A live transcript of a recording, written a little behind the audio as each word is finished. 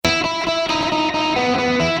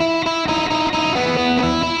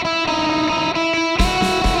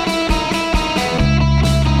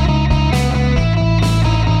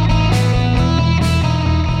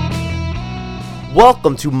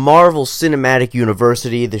Welcome to Marvel Cinematic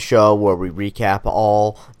University, the show where we recap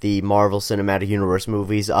all the Marvel Cinematic Universe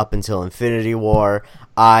movies up until Infinity War.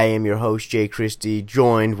 I am your host, Jay Christie,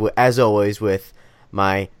 joined, as always, with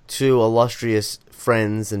my two illustrious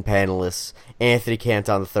friends and panelists, Anthony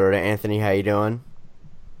Canton III. Anthony, how you doing?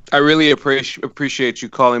 I really appreciate you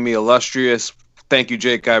calling me illustrious. Thank you,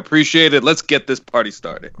 Jake. I appreciate it. Let's get this party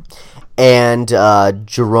started. And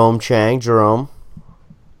Jerome Chang. Jerome?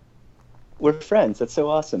 We're friends. That's so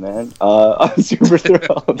awesome, man. I'm super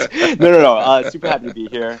thrilled. No. Super happy to be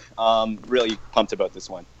here. Really pumped about this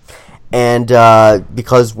one. And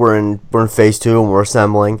because we're in phase 2 and we're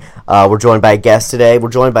assembling, we're joined by a guest today. We're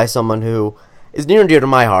joined by someone who is near and dear to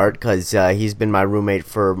my heart because he's been my roommate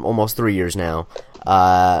for almost 3 years now.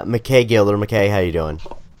 McKay Gilder. McKay, how you doing?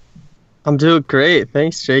 I'm doing great.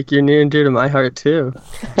 Thanks, Jake. You're near and dear to my heart, too.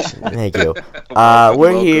 Thank you.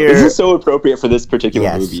 We're here. This is so appropriate for this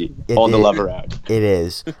particular movie. All the love around. It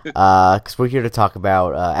is. Because we're here to talk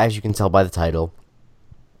about, as you can tell by the title,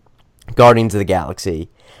 Guardians of the Galaxy.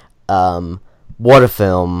 What a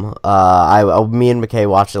film. Me and McKay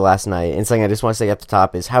watched it last night, and something I just want to say at the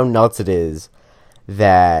top is how nuts it is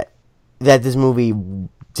that this movie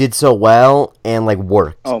did so well and,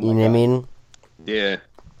 worked. Oh my you know what I mean? Yeah.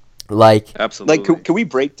 Absolutely. Can we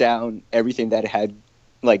break down everything that it had,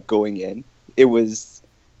 going in? It was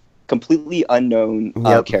completely unknown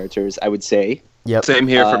characters, I would say. Yep. Same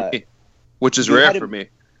here for me, which is rare for me.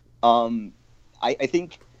 I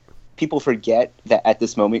think people forget that at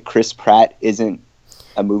this moment, Chris Pratt isn't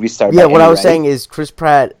a movie star. Yeah, what I was saying is Chris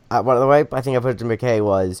Pratt, by the way, I think I put it to McKay,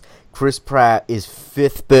 was Chris Pratt is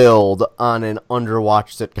fifth billed on an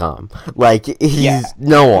underwatched sitcom. He's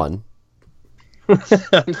no one.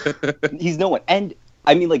 He's no one. And,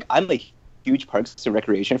 I'm a huge Parks and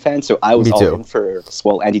Recreation fan, so I was all in for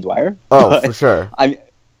Swell Andy Dwyer. Oh, for sure.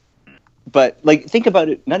 But think about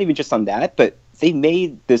it, not even just on that, but they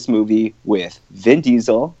made this movie with Vin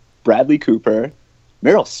Diesel, Bradley Cooper,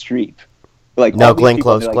 Meryl Streep. Glenn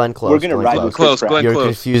Close. Glenn Close. We're going to ride with Chris Pratt. You're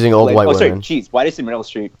confusing old white women. Jeez, why did I say Meryl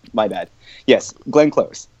Streep? My bad. Yes, Glenn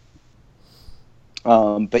Close.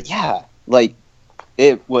 But yeah,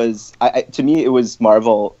 it was, to me, it was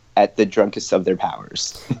Marvel at the drunkest of their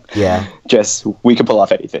powers. Yeah. Just, we can pull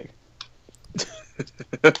off anything.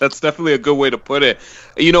 That's definitely a good way to put it.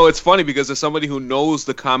 It's funny because as somebody who knows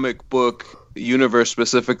the comic book universe,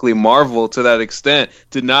 specifically Marvel, to that extent,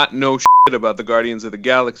 did not know shit about the Guardians of the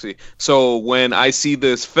Galaxy. So when I see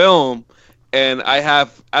this film, and I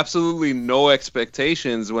have absolutely no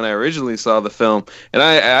expectations when I originally saw the film, and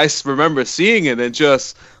I remember seeing it and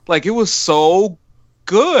just, it was so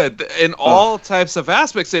good in all types of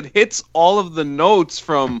aspects. It hits all of the notes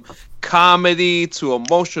from comedy to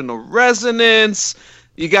emotional resonance.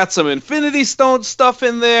 You got some Infinity Stone stuff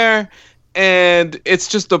in there, and it's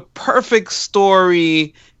just a perfect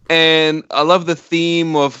story. And I love the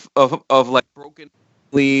theme of broken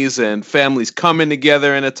families and families coming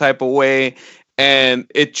together in a type of way. And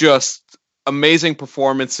it just amazing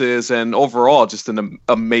performances and overall just an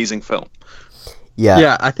amazing film.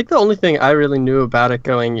 Yeah, I think the only thing I really knew about it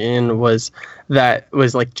going in was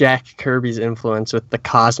Jack Kirby's influence with the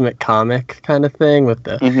cosmic comic kind of thing, with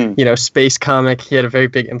the space comic. He had a very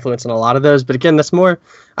big influence on a lot of those. But again,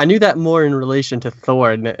 I knew that more in relation to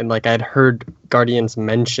Thor, and I'd heard Guardians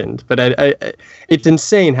mentioned. But it's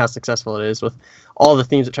insane how successful it is with all the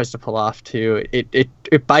themes it tries to pull off too.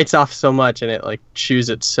 It bites off so much, and it chews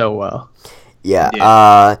it so well.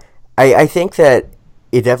 Yeah. I think that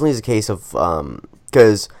it definitely is a case of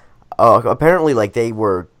because apparently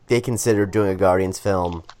they considered doing a Guardians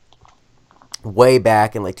film way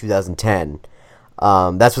back in 2010.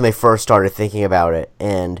 That's when they first started thinking about it,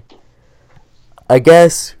 and I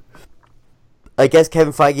guess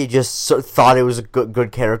Kevin Feige just thought it was a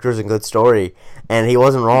good characters and good story, and he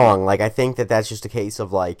wasn't wrong. I think that's just a case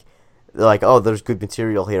of oh, there's good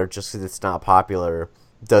material here. Just because it's not popular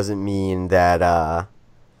doesn't mean that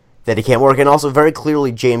it can't work. And also, very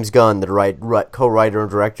clearly, James Gunn, the co-writer and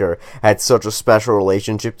director, had such a special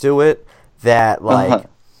relationship to it that,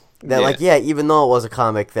 even though it was a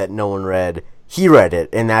comic that no one read, he read it,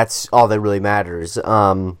 and that's all that really matters.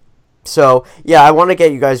 So, yeah, I want to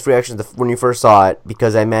get you guys' reactions when you first saw it,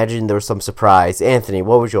 because I imagine there was some surprise. Anthony,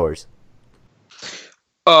 what was yours?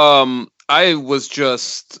 I was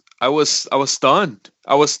stunned.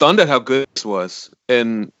 I was stunned at how good this was,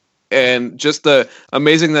 and just the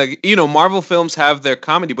amazing Marvel films have their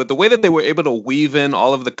comedy, but the way that they were able to weave in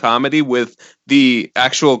all of the comedy with the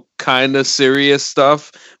actual kind of serious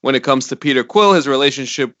stuff when it comes to Peter Quill, his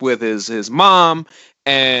relationship with his mom,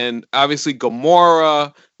 and obviously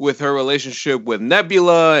Gamora with her relationship with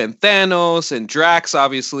Nebula and Thanos, and Drax,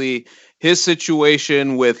 obviously his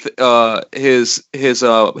situation with his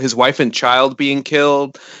wife and child being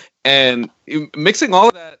killed, and mixing all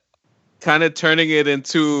of that, kind of turning it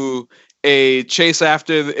into a chase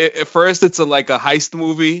after. At first, it's like a heist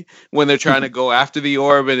movie when they're trying to go after the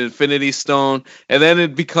orb and Infinity Stone, and then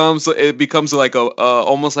it becomes like a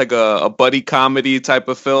almost like a buddy comedy type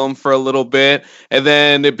of film for a little bit, and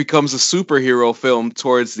then it becomes a superhero film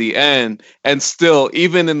towards the end. And still,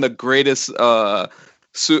 even in the greatest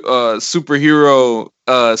superhero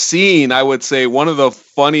scene, I would say one of the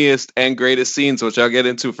funniest and greatest scenes, which I'll get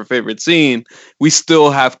into for favorite scene, we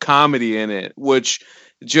still have comedy in it, which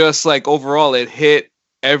just like overall it hit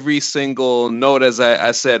every single note, as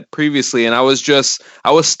I said previously, and I was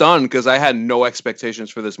stunned because I had no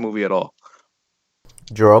expectations for this movie at all.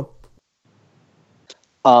 Jerome?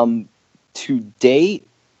 To date,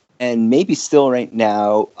 and maybe still right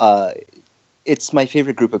now, it's my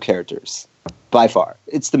favorite group of characters by far.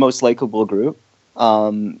 It's the most likable group,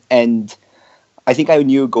 and I think I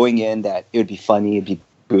knew going in that it would be funny, it'd be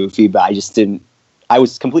goofy, but I just didn't. I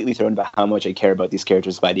was completely thrown by how much I care about these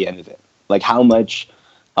characters by the end of it. Like how much,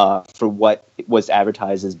 for what was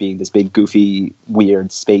advertised as being this big, goofy,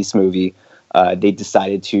 weird space movie, they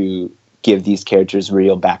decided to give these characters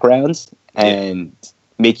real backgrounds and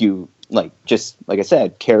make you, like, just like I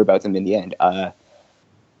said, care about them in the end. I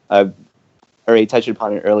already touched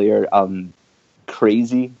upon it earlier.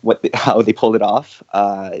 Crazy how they pulled it off.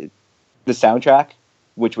 The soundtrack,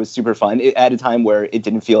 which was super fun at a time where it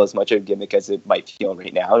didn't feel as much of a gimmick as it might feel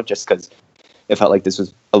right now, just because it felt like this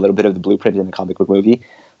was a little bit of the blueprint in a comic book movie.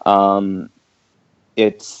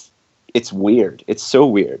 It's weird. It's so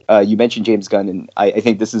weird. You mentioned James Gunn, and I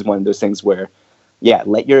think this is one of those things where, yeah,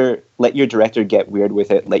 let your director get weird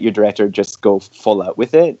with it. Let your director just go full out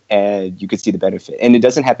with it, and you could see the benefit. And it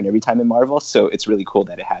doesn't happen every time in Marvel, so it's really cool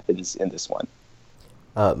that it happens in this one.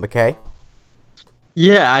 McKay?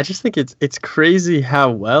 Yeah, I just think it's crazy how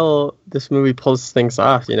well this movie pulls things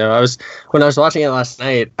off. You know, when I was watching it last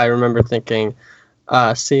night, I remember thinking,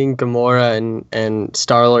 seeing Gamora and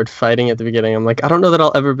Star-Lord fighting at the beginning, I'm like, I don't know that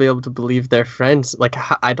I'll ever be able to believe they're friends. Like,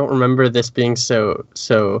 I don't remember this being so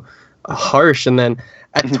harsh. And then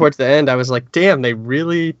towards the end, I was like, damn, they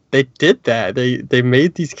did that. They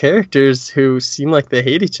made these characters who seem like they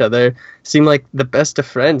hate each other seem like the best of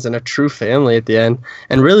friends and a true family at the end,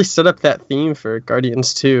 and really set up that theme for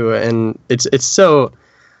Guardians 2. And it's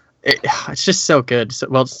just so good,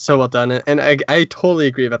 so well done. And I totally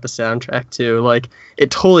agree about the soundtrack too. Like,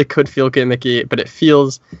 it totally could feel gimmicky, but it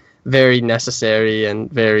feels very necessary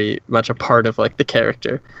and very much a part of like the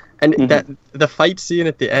character. And that the fight scene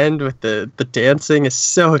at the end with the dancing is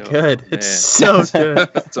so good. Man. It's so good.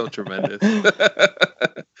 So tremendous.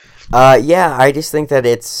 Yeah, I just think that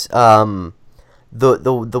it's you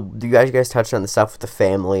guys touched on the stuff with the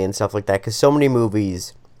family and stuff like that, because so many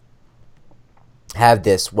movies have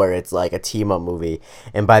this where it's like a team up movie,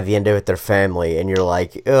 and by the end of it they're family, and you're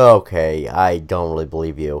like, oh, okay, I don't really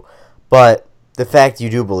believe you. But the fact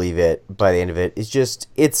you do believe it by the end of it is just,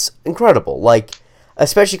 it's incredible. Like,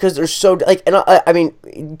 especially because they're so, like, and I mean,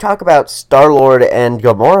 you talk about Star-Lord and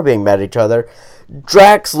Gamora being mad at each other.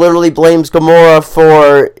 Drax literally blames Gamora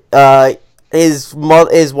for his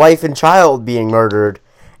wife and child being murdered,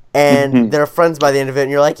 and they're friends by the end of it,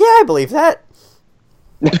 and you're like, yeah, I believe that.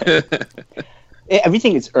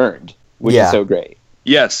 Everything is earned, which is so great.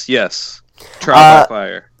 Yes. Trial by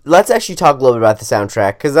fire. Let's actually talk a little bit about the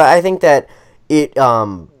soundtrack, because I think that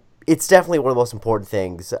it's definitely one of the most important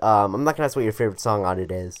things. I'm not going to ask what your favorite song on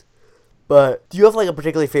it is, but do you have like a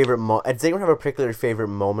particularly favorite does anyone have a particular favorite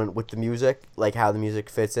moment with the music, like how the music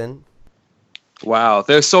fits in? Wow,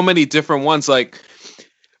 there's so many different ones. Like,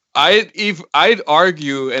 I'd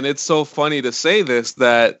argue, and it's so funny to say this,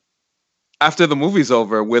 that after the movie's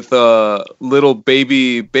over, with little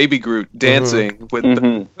baby Groot dancing with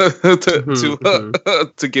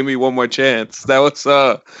to Give Me One More Chance, that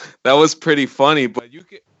was pretty funny. But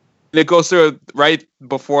it goes through right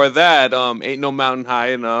before that. Ain't No Mountain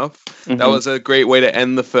High Enough. That was a great way to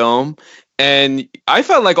end the film, and I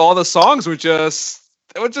felt like all the songs were just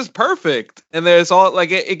perfect. And there's all like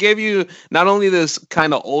it gave you not only this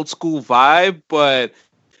kind of old school vibe, but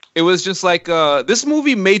it was just like this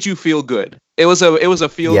movie made you feel good. It was a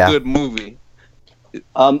feel good movie.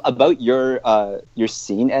 About your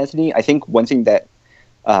scene, Anthony, I think one thing that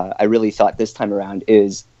I really thought this time around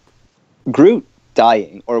is Groot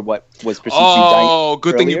dying, or what was perceived to be dying. Oh,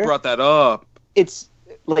 good thing you brought that up. It's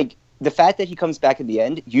like the fact that he comes back at the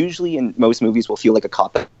end, usually in most movies will feel like a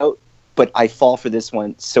cop-out, but I fall for this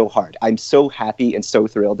one so hard. I'm so happy and so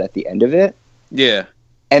thrilled at the end of it. Yeah.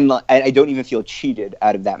 And I don't even feel cheated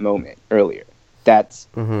out of that moment earlier. That's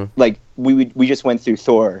like we just went through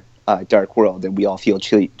Thor Dark World, and we all feel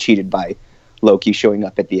cheated by Loki showing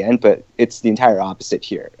up at the end, but it's the entire opposite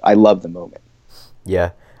here. I love the moment.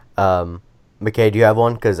 Yeah. McKay, do you have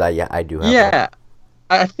one? Because I do have one. Yeah.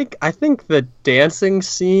 I think the dancing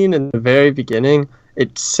scene in the very beginning,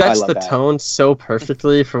 it sets the tone so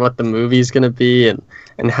perfectly for what the movie's going to be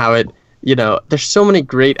and how it, there's so many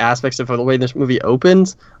great aspects of the way this movie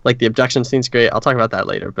opens. Like the abduction scene's great. I'll talk about that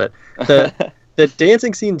later, but the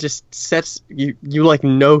dancing scene just sets you like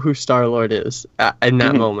know who Star-Lord is in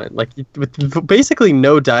that moment. Like with basically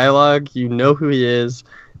no dialogue, you know who he is.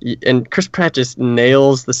 And Chris Pratt just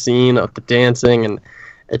nails the scene of the dancing, and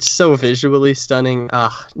it's so visually stunning. I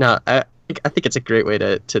think it's a great way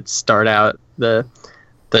to start out to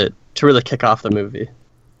really kick off the movie.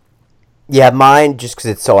 Yeah, mine, just because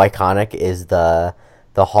it's so iconic, is the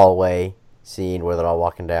hallway scene where they're all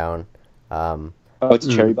walking down. It's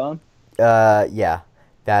Cherry Bomb? Yeah,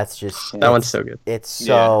 that's just... That one's so good. It's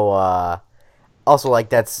so... Also, like,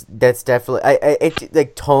 that's definitely...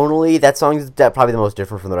 like, tonally, that song is probably the most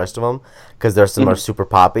different from the rest of them, because there's some are super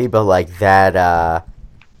poppy, but, like, that...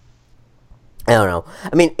 I don't know.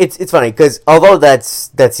 I mean, it's funny, because although that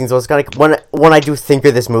seems most kind of... When I do think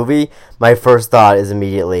of this movie, my first thought is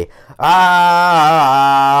immediately... Like,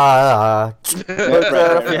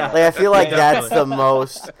 I feel like that's the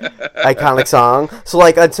most iconic song. So,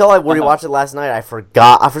 like, until I rewatched it last night, I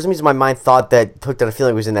forgot. For some reason, my mind thought that Hooked on a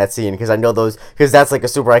Feeling was in that scene, because I know those... Because that's, like, a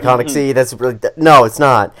super iconic scene. That's super... No, it's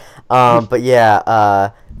not. But,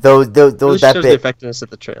 yeah, those really that shows bit... the effectiveness of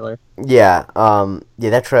the trailer. Yeah,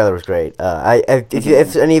 that trailer was great.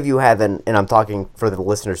 If any of you haven't, and I'm talking for the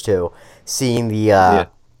listeners too, seen the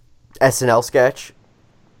SNL sketch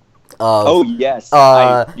of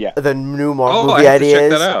the new Marvel movie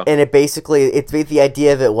ideas, and the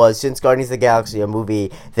idea of it was, since Guardians of the Galaxy, a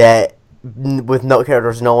movie that with no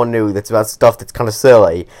characters no one knew, that's about stuff that's kind of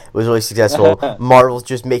silly, was really successful. Marvel's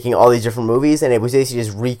just making all these different movies, and it was basically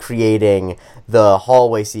just recreating the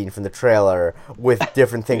hallway scene from the trailer with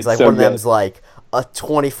different things. Like, one of them's like a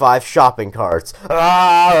 25 shopping carts,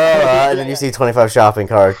 and then you see 25 shopping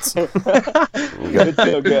carts. It's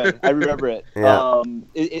so good. I remember it. Yeah.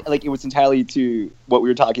 It was entirely to what we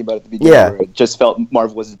were talking about at the beginning. Yeah. Where it just felt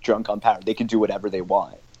Marvel was drunk on power. They could do whatever they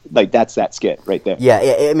want. Like, that's that skit right there.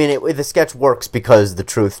 Yeah. I mean, the sketch works because the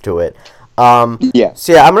truth to it. Yeah.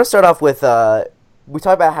 So yeah, I'm gonna start off with we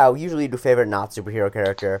talk about how usually you do favorite not superhero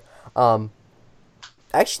character. I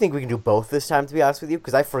actually think we can do both this time, to be honest with you,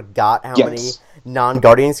 because I forgot how many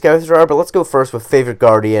non-Guardians characters there are. But let's go first with favorite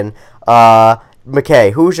Guardian.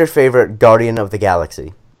 McKay, who's your favorite Guardian of the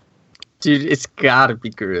Galaxy? Dude, it's gotta be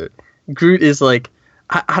Groot. Groot is like,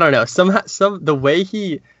 I don't know, the way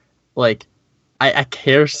he, like, I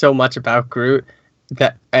care so much about Groot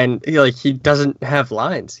that, and he doesn't have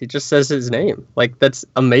lines. He just says his name. Like, that's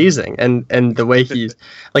amazing. And the way he's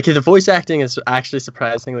like, the voice acting is actually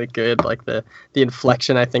surprisingly good. Like, the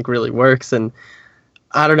inflection, I think, really works. And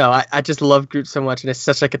I don't know, I just love Groot so much, and it's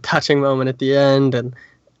such like a touching moment at the end. And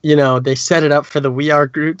they set it up for the We Are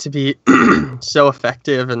Groot to be so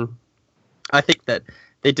effective, and I think that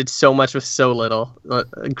they did so much with so little.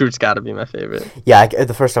 Groot's got to be my favorite. Yeah,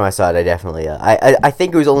 the first time I saw it, I definitely... I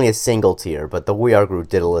think it was only a single tier, but the We Are Groot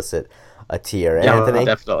did elicit a tier. Yeah, Anthony?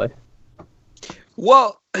 Definitely.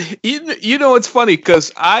 Well, it's funny,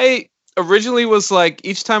 because I originally was like,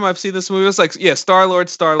 each time I've seen this movie, I was like, yeah,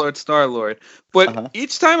 Star-Lord. But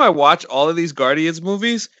each time I watch all of these Guardians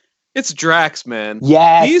movies, it's Drax, man.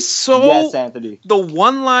 Yes. He's so... Yes, Anthony. The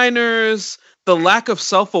one-liners, the lack of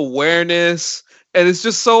self-awareness... And it's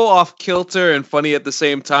just so off-kilter and funny at the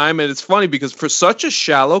same time. And it's funny because for such a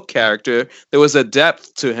shallow character, there was a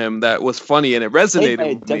depth to him that was funny, and it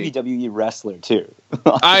resonated with me. WWE wrestler, too.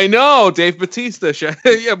 I know, Dave Bautista.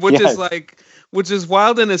 Yeah, which is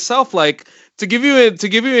wild in itself. Like, to give you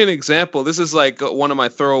an example, this is like one of my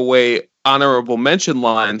throwaway honorable mention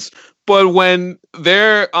lines. But when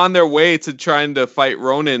they're on their way to trying to fight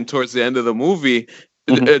Ronan towards the end of the movie,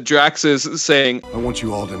 Drax is saying, I want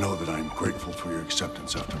you all to know that I am grateful for your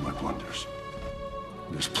acceptance after my blunders.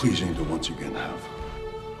 It is pleasing to once again have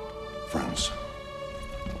friends.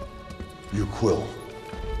 You, Quill,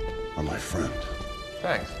 are my friend.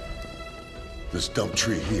 Thanks. This dump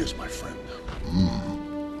tree, he is my friend.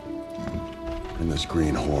 And this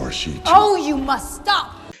green whore, she too. Oh, you must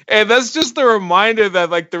stop! And that's just a reminder that,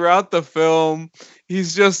 like, throughout the film,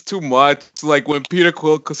 he's just too much. Like, when Peter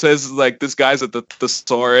Quill says, like, this guy's a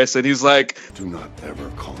thesaurus, and he's like, Do not ever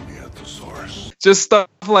call me a thesaurus. just stuff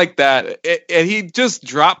like that. And he just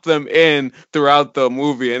dropped them in throughout the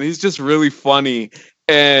movie, and he's just really funny.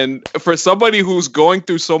 And for somebody who's going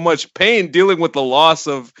through so much pain dealing with the loss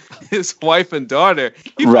of his wife and daughter,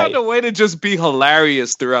 he found a way to just be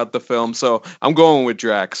hilarious throughout the film. So I'm going with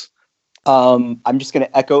Drax. I'm just going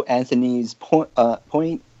to echo Anthony's point.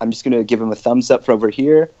 I'm just going to give him a thumbs up for over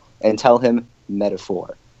here and tell him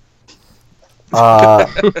metaphor.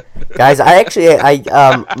 Guys,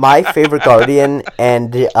 my favorite Guardian,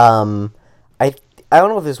 and I don't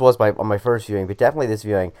know if this was on my first viewing, but definitely this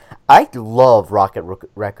viewing, I love Rocket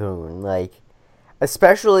Raccoon. Like,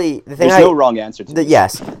 especially the thing. There's no wrong answer to this.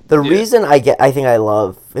 Yes, the reason I think I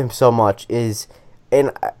love him so much is,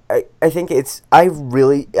 and I think this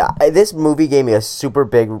movie gave me a super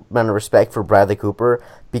big amount of respect for Bradley Cooper,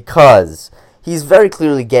 because he's very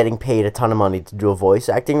clearly getting paid a ton of money to do a voice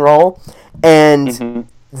acting role, and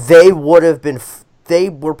they would have been. They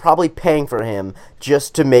were probably paying for him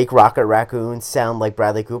just to make Rocket Raccoon sound like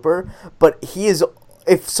Bradley Cooper, but he is.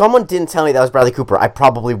 If someone didn't tell me that was Bradley Cooper, I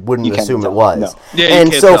probably wouldn't assume it was. No. Yeah,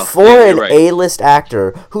 and so for an right. A-list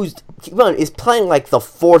actor is playing like the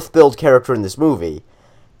fourth build character in this movie,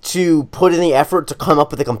 to put in the effort to come up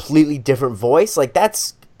with a completely different voice, like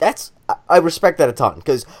that's I respect that a ton,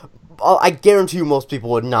 because I guarantee you most people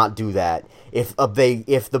would not do that if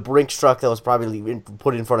the Brinks truck that was probably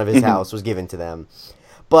put in front of his house was given to them.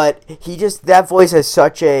 But that voice has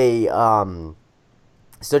such a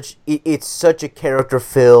it's such a character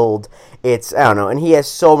filled. It's, I don't know, and he has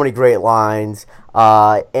so many great lines.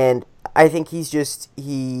 And I think I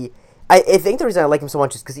think the reason I like him so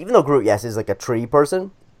much is because even though Groot, yes, is like a tree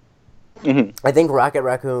person, I think Rocket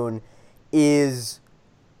Raccoon is,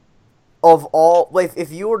 of all, like,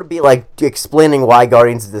 if you were to be like explaining why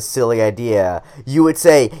Guardians is a silly idea, you would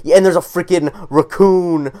say, yeah, and there's a freaking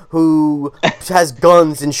raccoon who has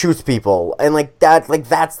guns and shoots people, and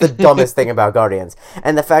that's the dumbest thing about Guardians.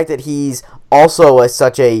 And the fact that he's also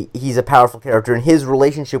he's a powerful character, and his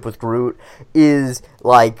relationship with Groot is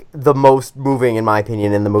like the most moving, in my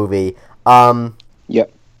opinion, in the movie.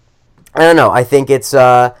 Yep. I don't know. I think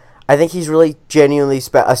I think he's really genuinely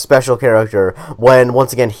a special character when,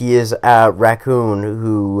 once again, he is a raccoon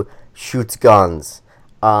who shoots guns,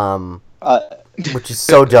 which is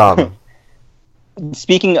so dumb.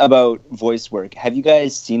 Speaking about voice work, have you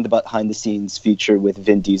guys seen the behind-the-scenes feature with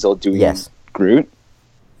Vin Diesel doing Groot?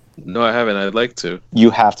 No, I haven't. I'd like to. You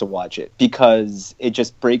have to watch it, because it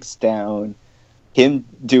just breaks down him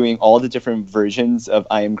doing all the different versions of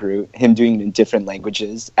I Am Groot, him doing it in different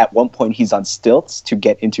languages. At one point, he's on stilts to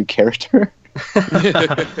get into character.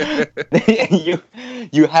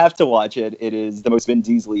 You have to watch it. It is the most Vin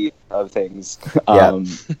Diesel of things. And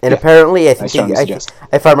apparently, I think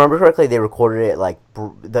if I remember correctly, they recorded it like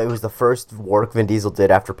it was the first work Vin Diesel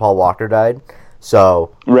did after Paul Walker died.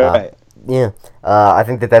 So right, I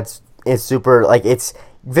think it's super. Like, it's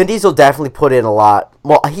Vin Diesel definitely put in a lot.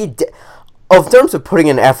 Well, of terms of putting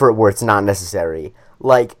in effort where it's not necessary.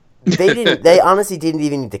 Like, they honestly didn't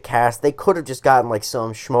even need to cast. They could have just gotten like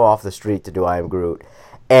some schmo off the street to do I Am Groot.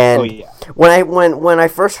 And when I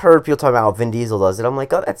first heard people talking about how Vin Diesel does it, I'm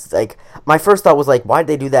like, oh, that's like, my first thought was like, why'd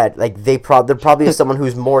they do that? Like, there probably is someone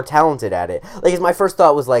who's more talented at it. Like, my first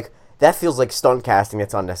thought was like, that feels like stunt casting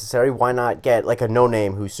that's unnecessary. Why not get like a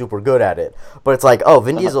no-name who's super good at it? But it's like, oh,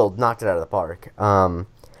 Vin Diesel knocked it out of the park.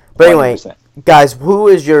 But anyway, 100%. Guys, who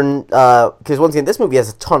is your... Because once again, this movie has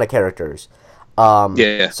a ton of characters.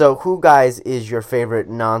 So who, guys, is your favorite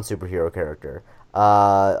non-superhero character?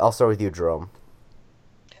 I'll start with you, Jerome.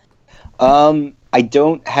 I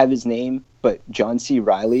don't have his name, but John C.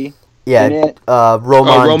 Reilly. Yeah, in it.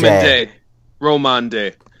 Roman Day. Roman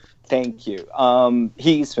Day. Thank you.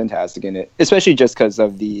 He's fantastic in it, especially just because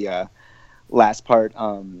of the last part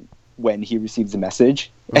when he receives a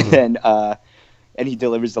message, and then and he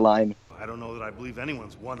delivers the line, I don't know that I believe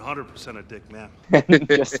anyone's 100% a dick, man.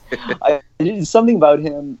 There's something about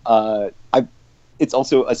him. It's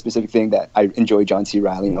also a specific thing that I enjoy John C.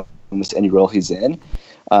 Reilly in almost any role he's in.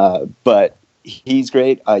 But he's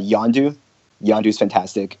great. Yondu's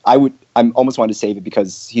fantastic. I almost want to save it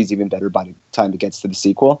because he's even better by the time it gets to the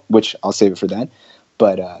sequel, which I'll save it for that.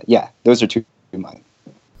 But those are two of mine.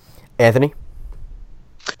 Anthony?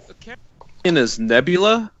 The character is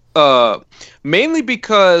Nebula, mainly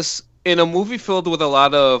because in a movie filled with a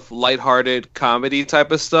lot of lighthearted comedy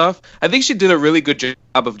type of stuff, I think she did a really good job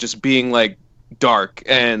of just being like dark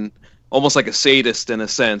and almost like a sadist in a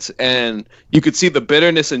sense, and you could see the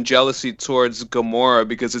bitterness and jealousy towards Gamora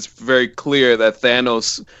because it's very clear that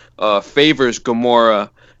Thanos favors Gamora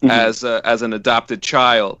as an adopted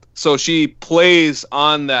child. So she plays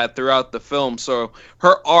on that throughout the film. So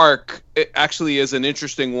her arc actually is an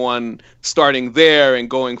interesting one, starting there and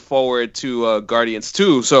going forward to Guardians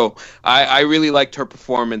 2. So I really liked her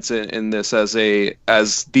performance in this as the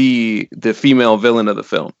female villain of the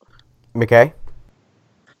film. McKay?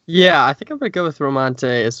 Yeah, I think I'm gonna go with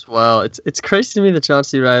Romante as well. It's crazy to me that John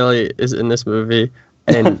C. Reilly is in this movie,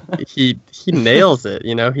 and he nails it.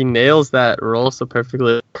 You know, he nails that role so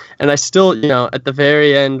perfectly. And I still, you know, at the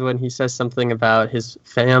very end when he says something about his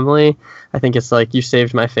family, I think it's like, "You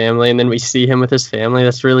saved my family," and then we see him with his family.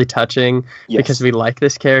 That's really touching because we like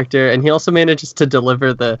this character, and he also manages to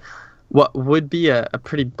deliver what would be a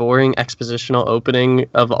pretty boring expositional opening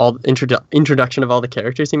of all introduction of all the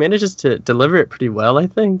characters. He manages to deliver it pretty well, I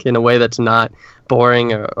think, in a way that's not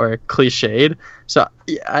boring or cliched. So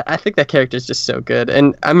yeah, I think that character is just so good.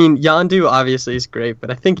 And I mean, Yondu obviously is great,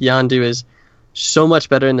 but I think Yondu is so much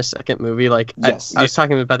better in the second movie. Like I was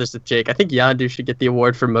talking about this with Jake. I think Yondu should get the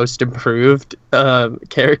award for most improved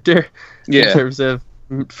character in terms of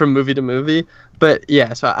from movie to movie. But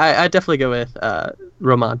yeah, so I definitely go with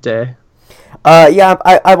Romante. Yeah,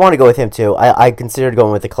 I want to go with him too. I considered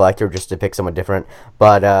going with the Collector just to pick someone different,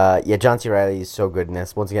 but yeah, John C. Reilly is so good in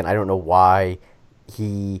this. Once again, I don't know why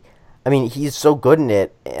he's so good in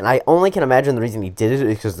it, and I only can imagine the reason he did it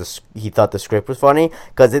is because he thought the script was funny.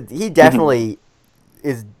 Because he definitely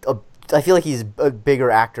is. I feel like he's a bigger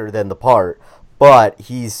actor than the part, but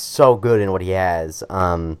he's so good in what he has.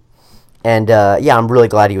 And yeah, I'm really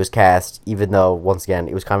glad he was cast, even though once again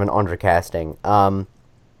it was kind of an undercasting.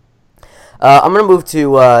 I'm going to move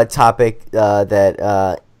to a topic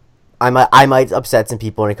that I might upset some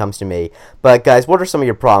people when it comes to me. But, guys, what are some of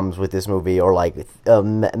your problems with this movie or, like,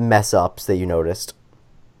 mess-ups that you noticed?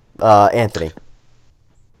 Anthony.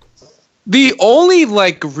 The only,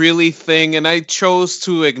 like, really thing, and I chose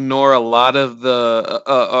to ignore a lot of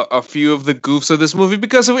a few of the goofs of this movie,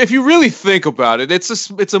 because if you really think about it,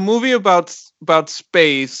 it's a movie about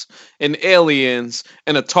space and aliens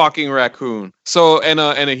and a talking raccoon, and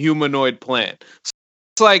a humanoid plant. So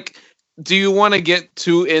it's like, do you want to get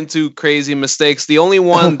too into crazy mistakes? The only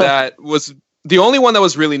one that was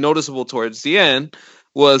really noticeable towards the end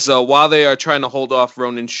was while they are trying to hold off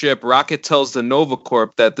Ronin's ship, Rocket tells the Nova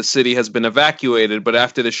Corp that the city has been evacuated, but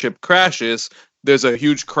after the ship crashes, there's a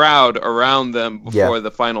huge crowd around them before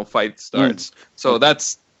the final fight starts. So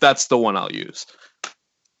that's the one I'll use.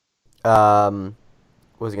 What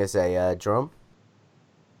was I going to say? Jerome?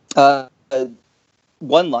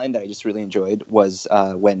 One line that I just really enjoyed was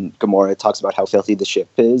when Gamora talks about how filthy the ship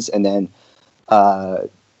is, and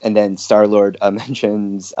then Star-Lord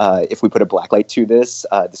mentions if we put a blacklight to this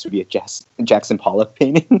would be a Jackson Pollock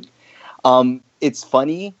painting. It's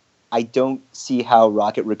funny. I don't see how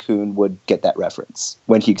Rocket Raccoon would get that reference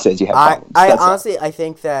when he says you have problems. I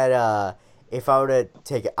think that if I were to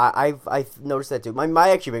take it, I've noticed that too. My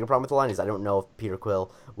actually bigger problem with the line is I don't know if Peter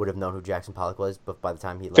Quill would have known who Jackson Pollock was, but by the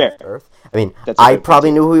time he left Earth, I mean, I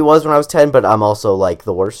probably knew who he was when I was 10, but I'm also like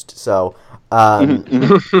the worst. So, and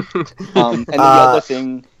the other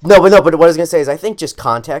thing, but what I was gonna say is I think just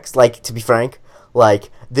context. Like, to be frank, like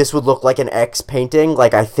this would look like an X painting.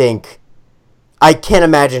 Like I can't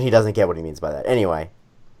imagine he doesn't get what he means by that. Anyway.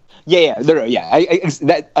 Yeah. That's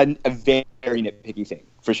a very nitpicky thing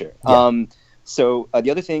for sure. Yeah. So the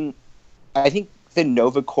other thing, I think the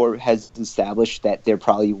Nova Corps has established that they're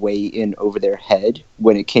probably way in over their head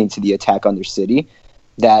when it came to the attack on their city,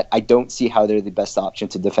 that I don't see how they're the best option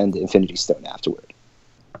to defend the Infinity Stone afterward.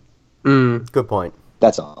 Good point.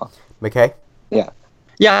 That's all. McKay? Yeah.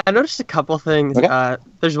 Yeah, I noticed a couple things. Okay.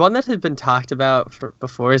 There's one that had been talked about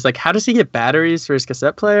before. Is like, how does he get batteries for his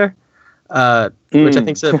cassette player? Which I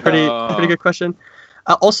think is a pretty good question.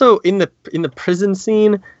 Also, in the prison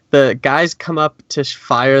scene, the guys come up to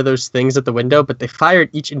fire those things at the window, but they fired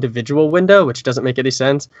each individual window, which doesn't make any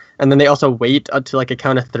sense. And then they also wait until like a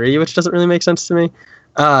count of 3, which doesn't really make sense to me.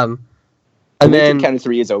 And then count of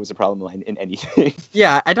 3 is always a problem line in anything.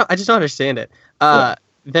 Yeah, I just don't understand it.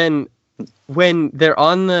 Then when they're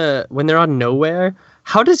on Nowhere,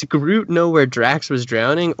 how does Groot know where Drax was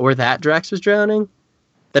drowning or that Drax was drowning?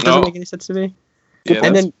 That doesn't make any sense to me. Yeah,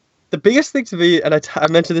 and then the biggest thing to me, and I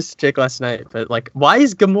mentioned this to Jake last night, but like, why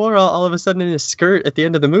is Gamora all of a sudden in a skirt at the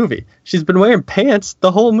end of the movie? She's been wearing pants the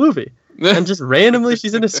whole movie, and just randomly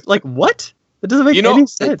she's in a like what? That doesn't make any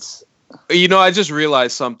sense. I just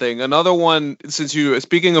realized something. Another one, since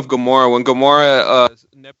speaking of Gamora, when Gamora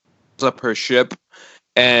up her ship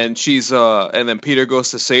and she's and then Peter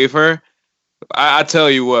goes to save her. I tell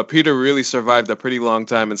you what, Peter really survived a pretty long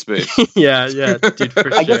time in space. yeah, dude,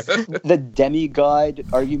 for I sure. guess the demigod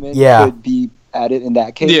argument Yeah. could be added in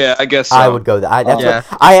that case. Yeah, I guess so. I would go that. Yeah.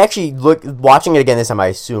 I actually watching it again this time. I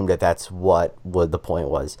assumed that's what the point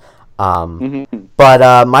was.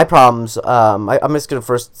 But my problems. I'm just gonna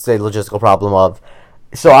first say the logistical problem of.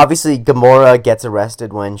 So obviously Gamora gets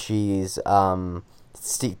arrested when she's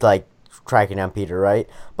like tracking down Peter, right?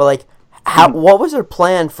 But like, what was her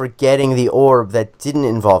plan for getting the orb that didn't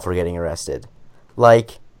involve her getting arrested?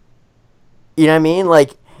 Like, you know what I mean?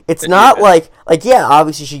 Like, it's not like yeah,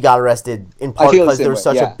 obviously she got arrested in part because there was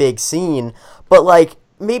such a big scene, but like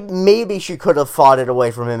maybe she could have fought it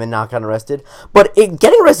away from him and not gotten arrested. But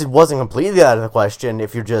getting arrested wasn't completely out of the question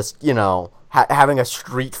if you're just, you know, having a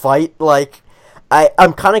street fight. Like,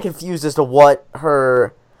 I'm kind of confused as to what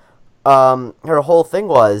her whole thing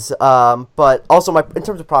was. But also in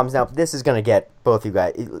terms of problems now, this is gonna get both you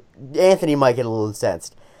guys. Anthony might get a little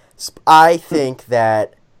incensed. I think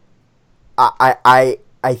that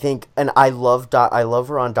I think, and I love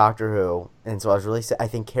her on Doctor Who, and so I was really I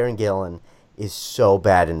think Karen Gillan is so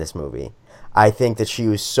bad in this movie. I think that she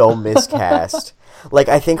was so miscast. Like,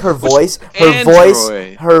 I think her voice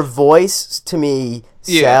to me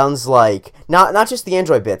sounds like not just the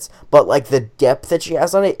android bits, but like the depth that she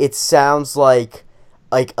has on it. It sounds like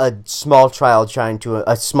a small girl trying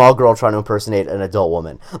to impersonate an adult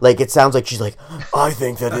woman. Like, it sounds like she's like, I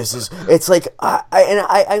think that this is. It's like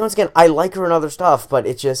I once again, I like her in other stuff, but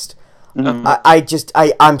it just.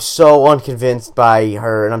 I'm so unconvinced by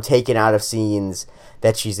her, and I'm taken out of scenes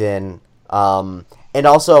that she's in. And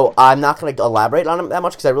also, I'm not going to elaborate on it that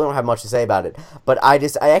much because I really don't have much to say about it. But I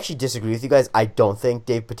actually disagree with you guys. I don't think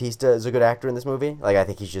Dave Bautista is a good actor in this movie. Like, I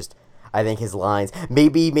think his lines,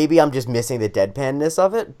 maybe I'm just missing the deadpanness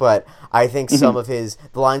of it, but I think some of the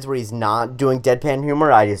lines where he's not doing deadpan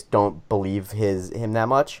humor, I just don't believe him that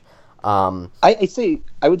much. I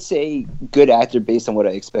would say good actor based on what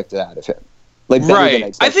I expected out of him. Like,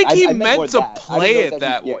 right. I think he meant to play it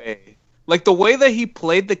that way. Like, the way that he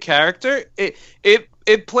played the character,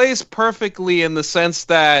 it plays perfectly in the sense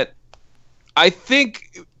that I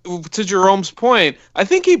think, to Jerome's point, I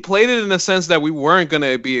think he played it in a sense that we weren't going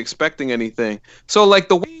to be expecting anything. So, like,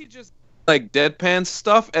 the way he just, like, deadpan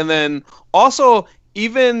stuff, and then also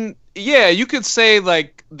even, yeah, you could say,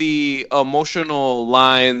 like, the emotional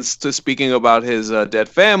lines to speaking about his dead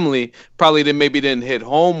family probably didn't hit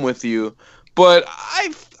home with you, but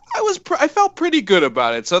I felt pretty good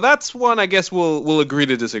about it. So that's one I guess we'll agree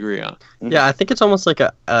to disagree on. Yeah, I think it's almost like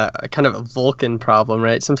a kind of a Vulcan problem,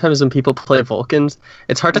 right? Sometimes when people play Vulcans,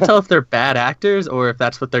 it's hard to tell if they're bad actors or if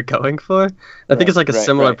that's what they're going for. I think it's like a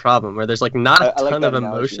similar problem where there's like not a ton of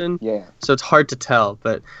emotion, so it's hard to tell.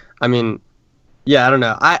 But I mean, yeah, I don't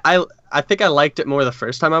know. I think I liked it more the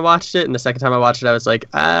first time I watched it, and the second time I watched it, I was like,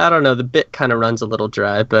 I don't know, the bit kind of runs a little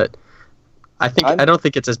dry, but I don't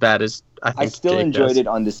think it's as bad as I think. I still Jake enjoyed does. it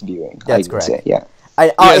on this viewing. That's correct. Say, yeah.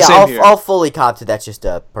 I'll fully cop to that just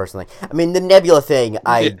personally. I mean, the Nebula thing,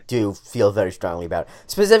 I do feel very strongly about,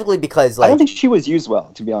 specifically because like I don't think she was used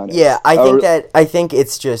well, to be honest. Yeah, I think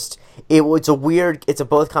it's just it's a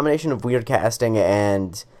both combination of weird casting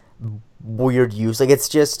and weird use. Like, it's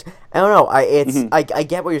just, I don't know. I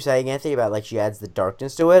get what you're saying, Anthony, about like she adds the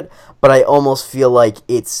darkness to it, but I almost feel like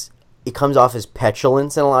it comes off as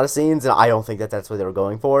petulance in a lot of scenes, and I don't think that's what they were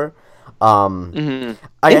going for.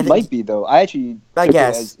 It might be though. I guess it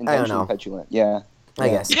as I don't know. Petulant. Yeah. I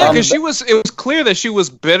guess. Yeah, because it was clear that she was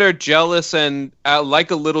bitter, jealous, and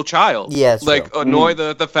like a little child. Yeah, like annoyed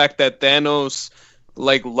at the fact that Thanos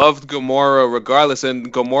like loved Gamora regardless,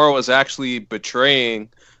 and Gamora was actually betraying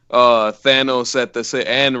Thanos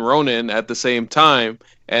and Ronan at the same time,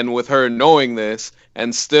 and with her knowing this,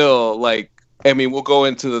 and still like. I mean,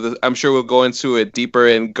 I'm sure we'll go into it deeper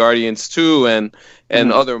in Guardians 2 and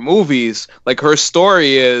other movies. Like, her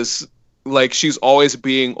story is, like, she's always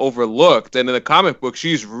being overlooked. And in the comic book,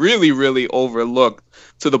 she's really, really overlooked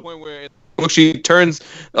to the point where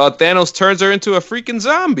Thanos turns her into a freaking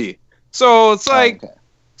zombie. So it's like,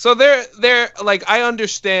 so they're like, I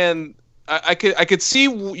understand. I could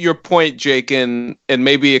see your point, Jake, and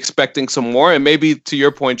maybe expecting some more. And maybe to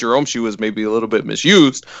your point, Jerome, she was maybe a little bit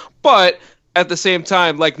misused. But at the same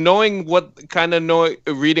time, like reading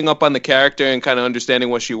up on the character and kind of understanding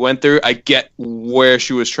what she went through, I get where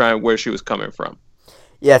she was coming from.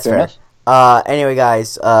 Yeah, it's fair. Anyway,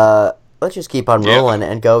 guys, let's just keep on rolling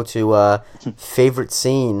and go to favorite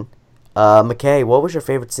scene. McKay, what was your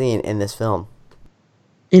favorite scene in this film?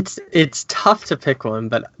 It's tough to pick one,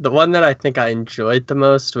 but the one that I think I enjoyed the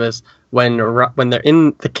most was when they're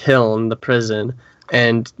in the kiln, the prison,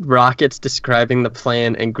 and Rocket's describing the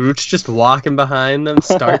plan, and Groot's just walking behind them,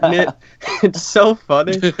 starting it. It's so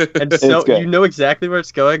funny, and so you know exactly where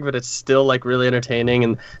it's going, but it's still like really entertaining,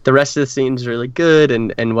 and the rest of the scene's really good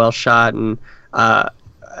and well shot, and I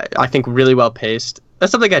think really well paced.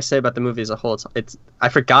 That's something I'd say about the movie as a whole. It's I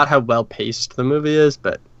forgot how well paced the movie is,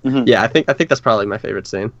 but yeah, I think that's probably my favorite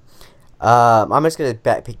scene. I'm just gonna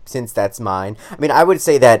bet since that's mine. I mean, I would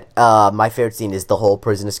say that my favorite scene is the whole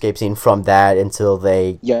prison escape scene from that until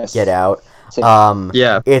they get out.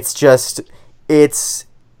 Yeah, it's just it's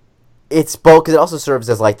both because it also serves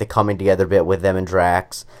as like the coming together bit with them and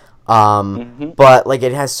Drax. But like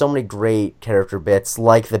it has so many great character bits,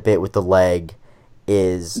 like the bit with the leg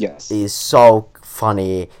is so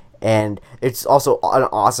funny, and it's also an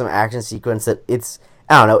awesome action sequence that it's.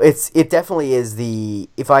 I don't know. It definitely is the.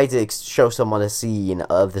 If I had to show someone a scene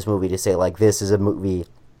of this movie to say like this is a movie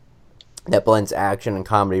that blends action and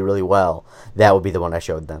comedy really well, that would be the one I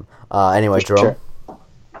showed them. Anyway, Jerome.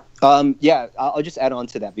 Sure. Yeah, I'll just add on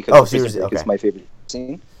to that because the Prison Break is my favorite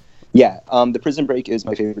scene. Yeah, the Prison Break is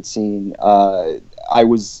my favorite scene.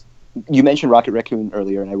 You mentioned Rocket Raccoon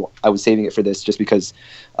earlier, and I was saving it for this just because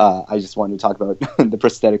I just wanted to talk about the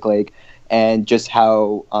prosthetic leg. And just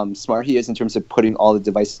how smart he is in terms of putting all the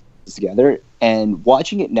devices together. And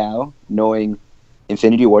watching it now, knowing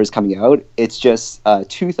Infinity War is coming out, it's just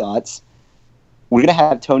two thoughts. We're going to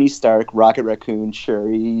have Tony Stark, Rocket Raccoon,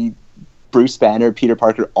 Shuri, Bruce Banner, Peter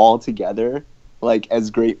Parker all together, like as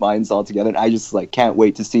great minds all together. And I just like can't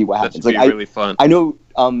wait to see what happens. That's really fun. I know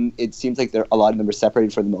it seems like a lot of them are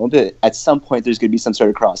separated for the moment, but at some point there's going to be some sort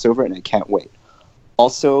of crossover, and I can't wait.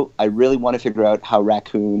 Also, I really want to figure out how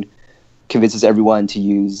Raccoon convinces everyone to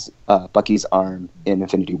use Bucky's arm in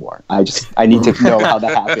Infinity War. I need to know how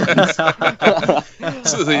that happens. Yeah,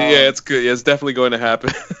 it's good. Yeah, it's definitely going to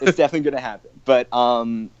happen. It's definitely going to happen. But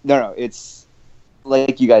no, it's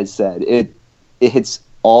like you guys said. It hits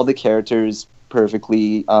all the characters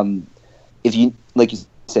perfectly. If you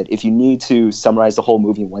said, if you need to summarize the whole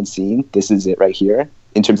movie in one scene, this is it right here.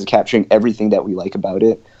 In terms of capturing everything that we like about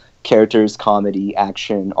it, characters, comedy,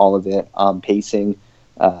 action, all of it, pacing.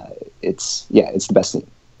 It's the best scene.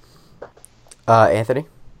 Anthony?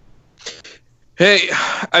 Hey,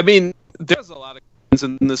 I mean, there's a lot of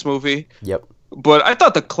scenes in this movie. Yep. But I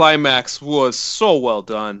thought the climax was so well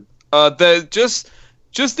done. Just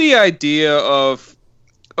the idea of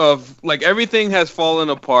like everything has fallen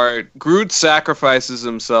apart. Groot sacrifices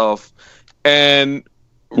himself, and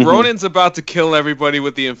Ronan's about to kill everybody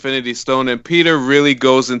with the Infinity Stone, and Peter really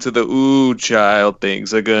goes into the "ooh, child,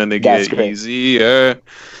 things are gonna get easier."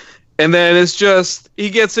 And then it's just he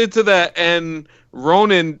gets into that, and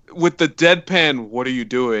Ronan with the deadpan, "What are you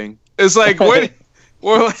doing?" It's like we're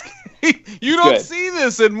like, you don't see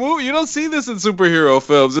this in you don't see this in superhero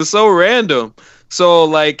films. It's so random. So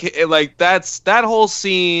like that whole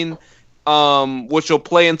scene, which will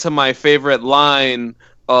play into my favorite line.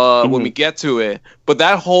 When we get to it, but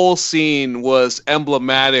that whole scene was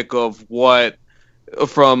emblematic of what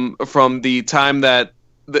from the time that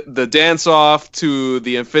the dance off to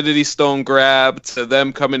the Infinity Stone grab to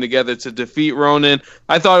them coming together to defeat Ronan.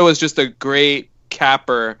 I thought it was just a great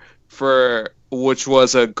capper for which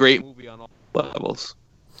was a great movie on all levels.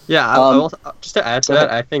 Yeah, just to add to that,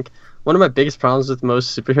 I think one of my biggest problems with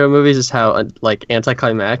most superhero movies is how like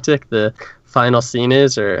anticlimactic the final scene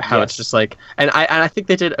is, or how it's just like, and I think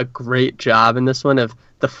they did a great job in this one of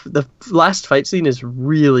the last fight scene is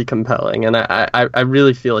really compelling, and I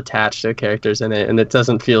really feel attached to the characters in it, and it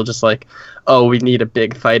doesn't feel just like, oh, we need a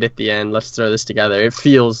big fight at the end, let's throw this together. It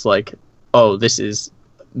feels like, oh, this is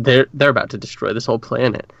they're about to destroy this whole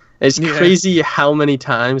planet. It's crazy how many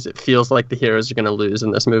times it feels like the heroes are going to lose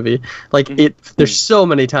in this movie. Like there's so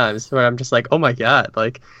many times where I'm just like, oh my god,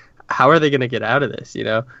 like how are they going to get out of this, you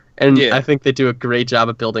know? And I think they do a great job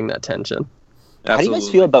of building that tension. Absolutely. How do you guys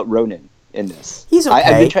feel about Ronan in this? He's okay.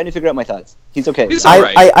 I've been trying to figure out my thoughts. He's okay. He's all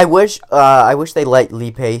right. I wish they let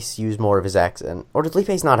Lee Pace use more of his accent. Or did Lee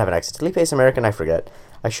Pace not have an accent? Did Lee Pace American? I forget.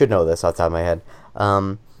 I should know this off the top of my head.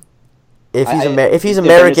 If he's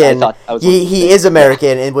American, he is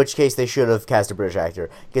American. In which case, they should have cast a British actor,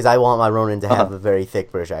 because I want my Ronan to have a very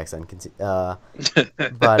thick British accent. I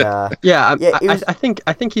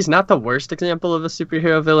think he's not the worst example of a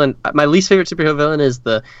superhero villain. My least favorite superhero villain is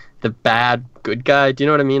the bad good guy. Do you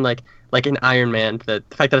know what I mean? Like in Iron Man, the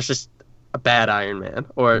fact that it's just a bad Iron Man,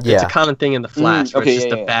 or it's a common thing in the Flash, where it's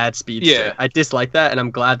just a bad speedster. Yeah. I dislike that, and I'm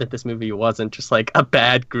glad that this movie wasn't just like a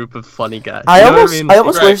bad group of funny guys. I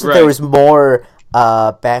almost wish that there was more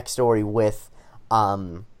backstory with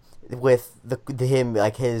him,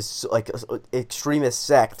 like his like extremist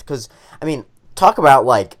sect, because I mean, talk about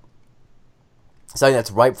like something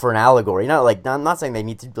that's ripe for an allegory. I'm not saying they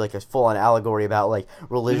need to be like a full-on allegory about like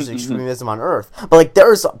religious extremism on Earth, but like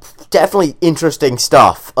there's definitely interesting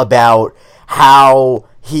stuff about how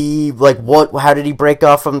he how did he break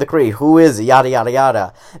off from the Kree? Who is he? Yada yada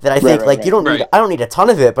yada. That I think you don't need. I don't need a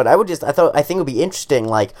ton of it, but I think it would be interesting.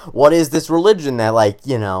 Like, what is this religion that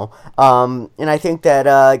and I think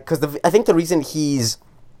that because I think the reason he's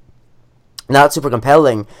not super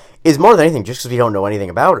compelling is more than anything just because we don't know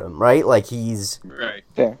anything about him, right? Like he's right.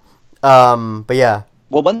 Fair. But yeah.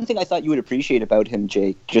 Well, one thing I thought you would appreciate about him,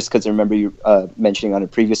 Jake, just because I remember you mentioning on a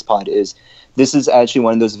previous pod, is this is actually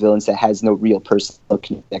one of those villains that has no real personal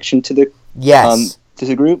connection to the to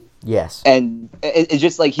the group. Yes. And it's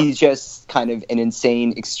just like he's just kind of an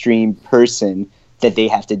insane, extreme person that they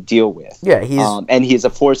have to deal with. Yeah, he's and he's a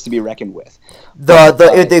force to be reckoned with.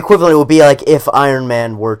 The equivalent would be like if Iron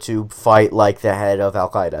Man were to fight like the head of Al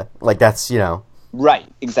Qaeda. Like that's right.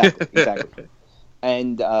 Exactly.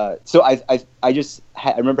 And so I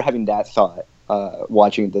remember having that thought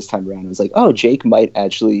watching it this time around. I was like, oh, Jake might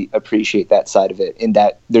actually appreciate that side of it, in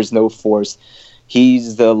that there's no force.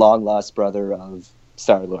 He's the long lost brother of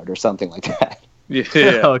Star-Lord or something like that.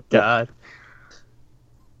 Yeah. Oh God.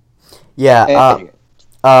 Yeah.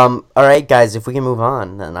 All right, guys. If we can move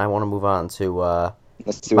on, then I want to move on to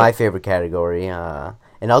my favorite category.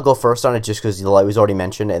 And I'll go first on it just because it was already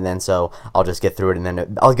mentioned, and then so I'll just get through it, and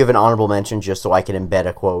then I'll give an honorable mention just so I can embed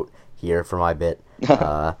a quote here for my bit,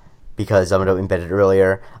 because I'm going to embed it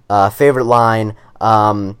earlier. Favorite line,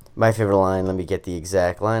 my favorite line, let me get the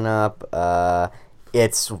exact lineup.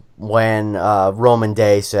 It's when Roman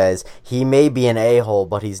Day says, he may be an a-hole,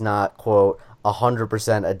 but he's not, quote,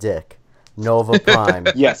 100% a dick. Nova Prime.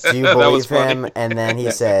 Yes. Do you believe him? And then he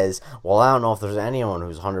says, well, I don't know if there's anyone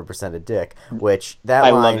who's 100% a dick. Which,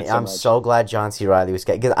 that line, I'm so glad John C. Reilly was...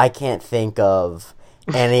 Because I can't think of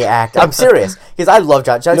any act... I'm serious. Because I love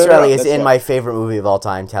John C. Reilly is in my favorite movie of all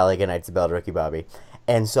time, Talladega Nights about Ricky Bobby.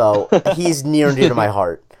 And so, he's near and dear to my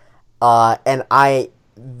heart. And I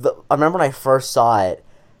remember when I first saw it,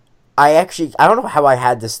 I don't know how I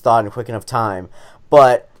had this thought in quick enough time,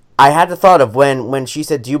 but... I had the thought of when she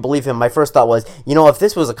said, do you believe him? My first thought was, if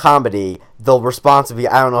this was a comedy, the response would be,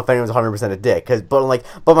 I don't know if anyone's 100% a dick. I'm like,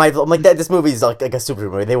 this movie is like a super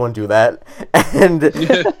movie. They won't do that. And they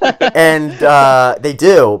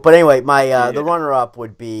do. But anyway, the runner-up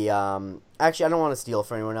would be, actually, I don't want to steal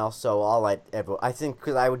from anyone else, so I'll let everyone, I think,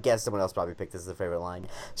 because I would guess someone else probably picked this as a favorite line.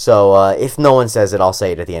 So if no one says it, I'll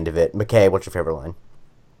say it at the end of it. McKay, what's your favorite line?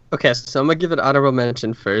 Okay, so I'm going to give an honorable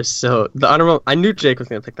mention first. So, I knew Jake was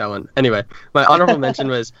going to pick that one. Anyway, my honorable mention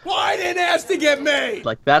was... Why didn't ask to get made?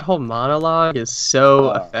 Like, that whole monologue is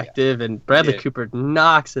so effective, and Bradley Cooper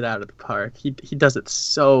knocks it out of the park. He does it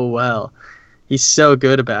so well. He's so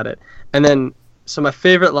good about it. And then, so my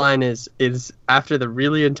favorite line is after the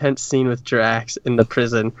really intense scene with Drax in the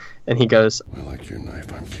prison, and he goes... I like your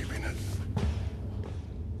knife, I'm keeping it.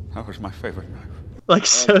 That was my favorite knife. Like,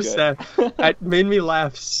 so sad. It made me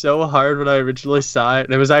laugh so hard when I originally saw it.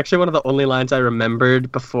 And it was actually one of the only lines I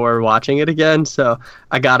remembered before watching it again. So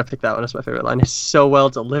I gotta pick that one as my favorite line. It's so well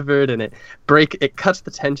delivered, and it cuts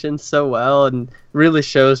the tension so well, and really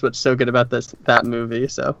shows what's so good about that movie.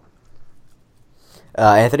 So,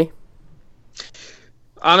 Anthony?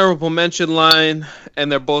 Honorable mention line, and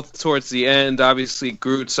they're both towards the end. Obviously,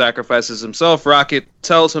 Groot sacrifices himself. Rocket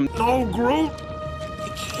tells him, No, Groot!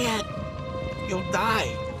 You can't. You'll die.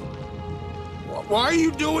 Why are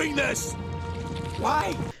you doing this?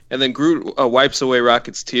 Why? And then Groot wipes away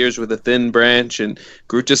Rocket's tears with a thin branch, and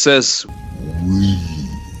Groot just says, We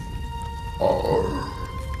are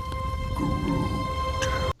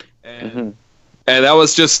Groot. And that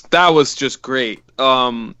was just great.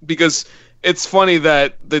 Because it's funny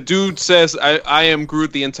that the dude says, I am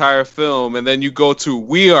Groot the entire film, and then you go to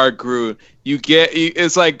We Are Groot.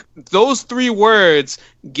 It's like those three words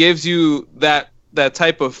gives you that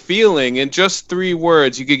type of feeling. In just 3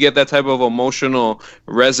 words, you could get that type of emotional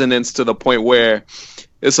resonance to the point where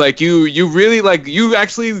it's like you really you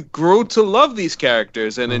actually grew to love these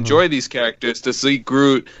characters and enjoy these characters. To see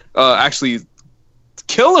Groot actually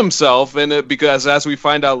kill himself, and because as we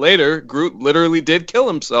find out later, Groot literally did kill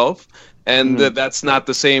himself. And that's not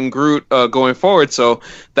the same Groot going forward. So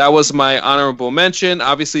that was my honorable mention.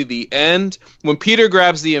 Obviously, the end. When Peter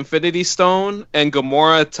grabs the Infinity Stone and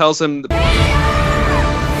Gamora tells him...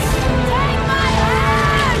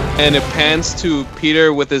 And it pans to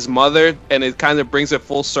Peter with his mother, and it kind of brings it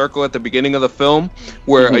full circle at the beginning of the film,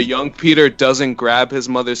 where a young Peter doesn't grab his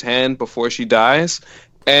mother's hand before she dies.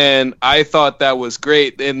 And I thought that was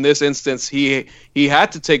great. In this instance, he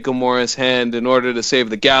had to take Gamora's hand in order to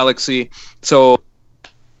save the galaxy. So he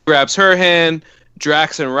grabs her hand,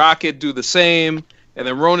 Drax and Rocket do the same. And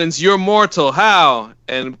then Ronan's, "You're mortal, how?"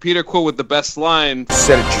 And Peter Quill with the best line.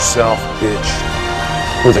 Said it yourself,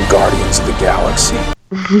 bitch. We're the Guardians of the Galaxy.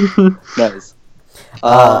 Nice.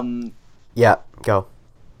 Yeah, go.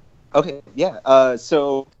 Okay, yeah.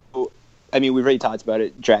 So, I mean, we've already talked about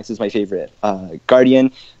it. Drax is my favorite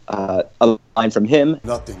Guardian. A line from him.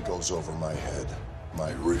 Nothing goes over my head.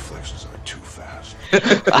 My reflexes are too fast.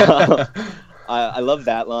 I love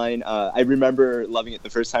that line. I remember loving it the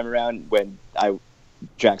first time around when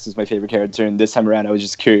Drax was my favorite character, and this time around I was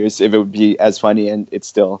just curious if it would be as funny, and it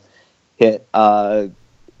still hit.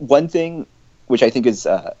 One thing which I think is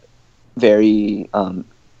very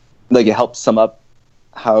like it helps sum up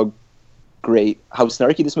how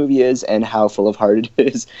snarky this movie is and how full of heart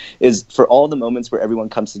it is for all the moments where everyone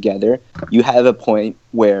comes together. You have a point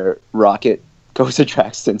where Rocket goes to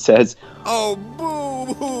Drax and says, Oh,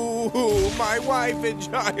 boo hoo, my wife and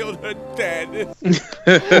child are dead.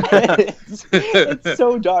 it's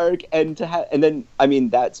so dark, and then I mean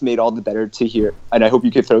that's made all the better to hear. And I hope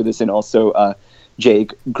you could throw this in also,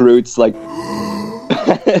 Jake Groot's like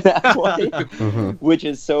that point, which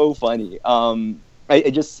is so funny.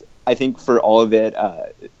 I think for all of it,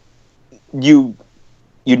 you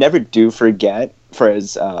never do forget, for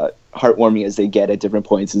as heartwarming as they get at different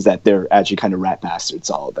points, is that they're actually kind of rat bastards,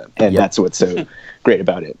 all of them, and that's what's so great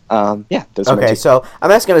about it. Those are my two. So I'm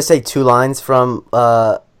just gonna say two lines from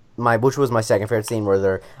which was my second favorite scene, where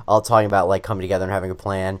they're all talking about like coming together and having a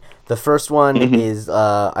plan. The first one is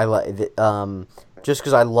just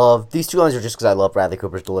because I love these two lines, are just because I love Bradley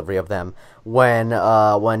Cooper's delivery of them. When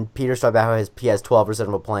Peter's talking about how he has 12%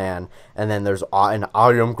 of a plan, and then there's an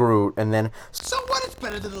I am Groot, and then So what is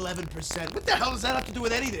better than 11%? What the hell does that have to do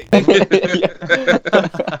with anything? but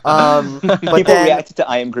People then, reacted to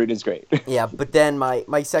I am Groot is great. yeah, but then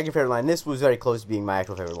my second favorite line, this was very close to being my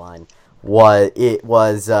actual favorite line,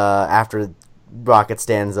 was after Rocket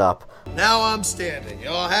stands up. Now I'm standing. You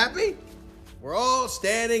all happy? We're all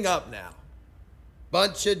standing up now.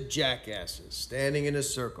 Bunch of jackasses standing in a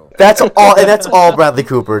circle. That's all Bradley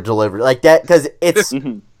Cooper delivered like that, because it's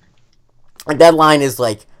like that line is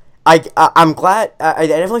like I'm glad. I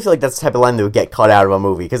definitely feel like that's the type of line that would get cut out of a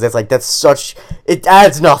movie, because it's like it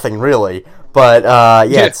adds nothing really, but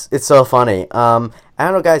it's so funny. I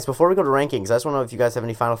don't know, guys, before we go to rankings, I just want to know if you guys have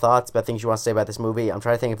any final thoughts about things you want to say about this movie. I'm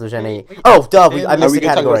trying to think if there's any. Oh, duh, I missed a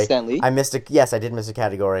category. Yes, I did miss a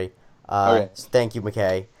category. Thank you,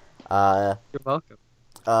 McKay. You're welcome.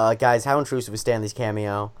 Guys, how intrusive is Stanley's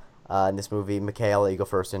cameo in this movie? McKay, I'll let you go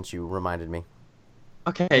first since you reminded me.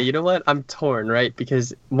 Okay, you know what? I'm torn, right?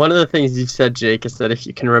 Because one of the things you've said, Jake, is that if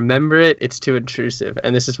you can remember it, it's too intrusive.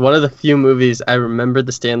 And this is one of the few movies I remember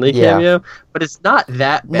the Stanley cameo, but it's not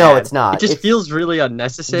that bad. No, it's not. It just feels really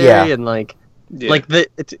unnecessary, and like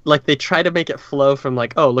they try to make it flow from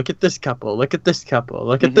like, oh, look at this couple, look at this couple,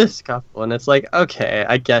 look at this couple, and it's like, okay,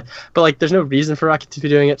 I get, but like there's no reason for Rocket to be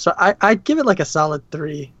doing it, so I'd give it like a solid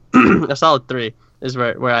 3. A solid 3 is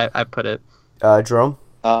where I put it. Jerome?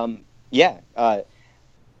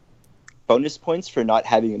 Bonus points for not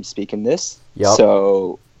having him speak in this. Yep.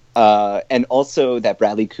 So, and also that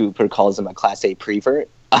Bradley Cooper calls him a Class A prevert,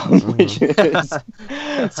 which is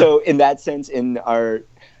so in that sense,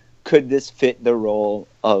 could this fit the role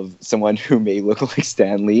of someone who may look like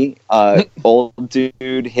Stan Lee? Old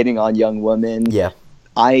dude hitting on young woman. Yeah.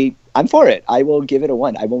 I'm for it. I will give it a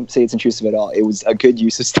 1. I won't say it's intrusive at all. It was a good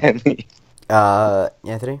use of Stan Lee.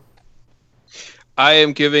 Anthony? I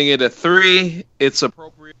am giving it a 3. It's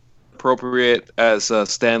appropriate as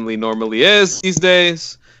Stan Lee normally is these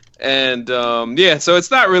days. And so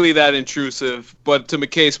it's not really that intrusive, but to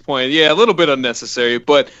McKay's point, a little bit unnecessary.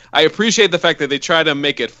 But I appreciate the fact that they try to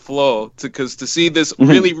make it flow, because to see this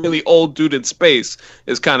really, really old dude in space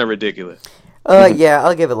is kind of ridiculous.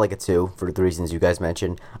 I'll give it like a 2 for the reasons you guys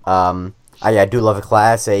mentioned. I do love a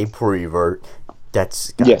Class A prevert.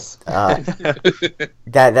 That's yes.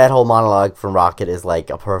 That whole monologue from Rocket is like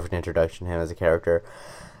a perfect introduction to him as a character.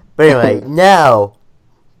 But anyway, now,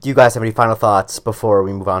 do you guys have any final thoughts before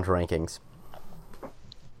we move on to rankings?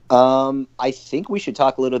 I think we should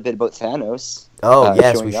talk a little bit about Thanos. Oh,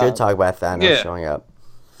 yes, we should talk about Thanos showing up.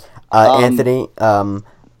 Anthony,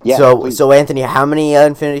 so Anthony, how many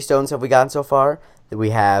Infinity Stones have we gotten so far? We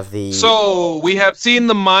have So, we have seen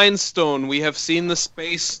the Mind Stone, we have seen the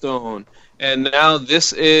Space Stone, and now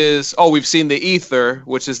this is... Oh, we've seen the Ether,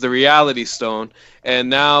 which is the Reality Stone, and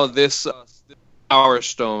now this Power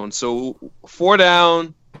Stone. So, 4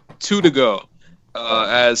 down, 2 to go.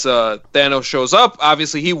 As Thanos shows up,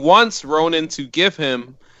 obviously he wants Ronan to give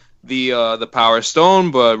him the Power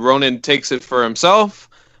Stone, but Ronan takes it for himself.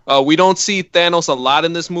 We don't see Thanos a lot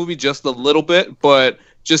in this movie, just a little bit, but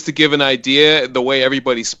just to give an idea, the way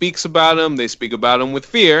everybody speaks about him, they speak about him with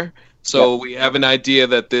fear. So we have an idea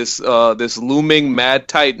that this looming mad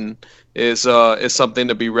titan is something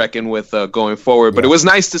to be reckoned with going forward. But it was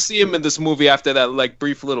nice to see him in this movie after that like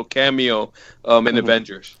brief little cameo in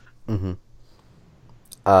Avengers. Mm-hmm.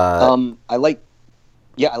 I like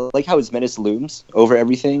how his menace looms over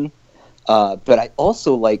everything. But I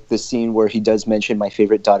also like the scene where he does mention my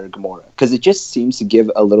favorite daughter, Gamora, because it just seems to give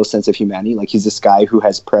a little sense of humanity. Like, he's this guy who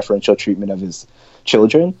has preferential treatment of his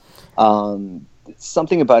children.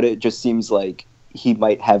 Something about it just seems like he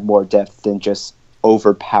might have more depth than just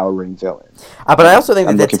overpowering villain. But I also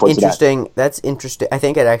think that's interesting. That's interesting. I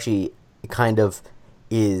think it actually kind of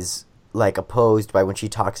is like opposed by when she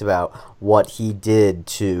talks about what he did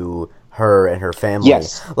to her and her family.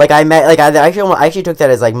 Yes. Like I actually took that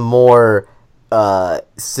as like more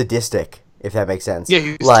sadistic, if that makes sense. Yeah,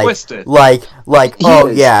 he's like, twisted. Like oh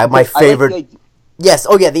is, yeah, my favorite. Like yes.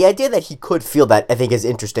 Oh yeah, the idea that he could feel that I think is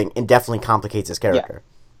interesting and definitely complicates his character.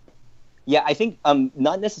 Yeah, I think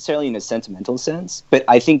not necessarily in a sentimental sense, but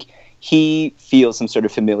I think he feels some sort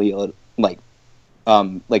of familial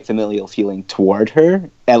familial feeling toward her,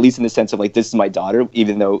 at least in the sense of like, this is my daughter,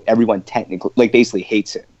 even though everyone technically like basically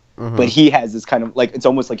hates him. Mm-hmm. But he has this kind of like, it's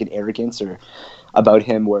almost like an arrogance or about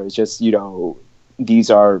him where it's just, you know,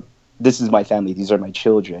 this is my family, these are my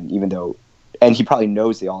children, even though, and he probably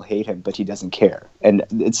knows they all hate him, but he doesn't care. And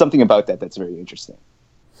it's something about that that's very interesting.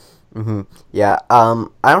 Mm-hmm. Yeah. I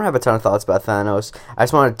don't have a ton of thoughts about Thanos. I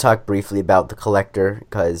just want to talk briefly about the Collector,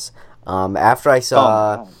 because after I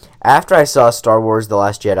saw Star Wars: The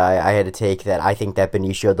Last Jedi, I had to take that I think that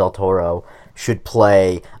Benicio del Toro should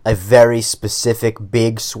play a very specific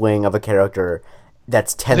big swing of a character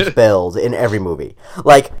that's 10th billed in every movie.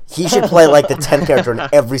 Like, he should play like the 10th character in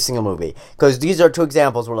every single movie, because these are two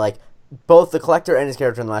examples where like both the Collector and his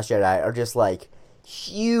character in The Last Jedi are just like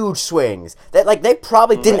huge swings that like they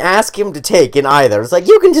probably didn't ask him to take in either. It's like,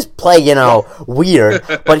 you can just play, you know, weird,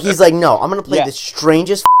 but he's like, no, I'm gonna play the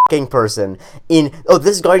strangest fucking person in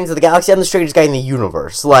this is Guardians of the Galaxy, I'm the strangest guy in the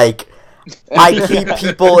universe. Like, I keep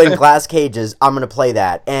people in glass cages, I'm gonna play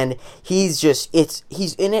that. And he's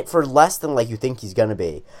in it for less than like you think he's gonna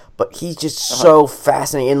be, but he's just so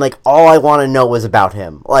fascinating, and like all I want to know is about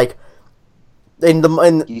him. Like,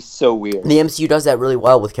 he's so weird. The MCU does that really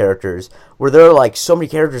well with characters, where there are like so many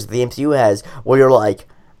characters that the MCU has where you're like,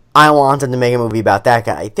 I want them to make a movie about that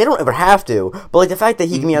guy. They don't ever have to, but like the fact that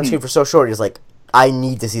he can be on screen for so short is like, I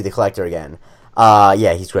need to see the Collector again.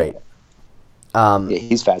 Yeah, he's great. Yeah,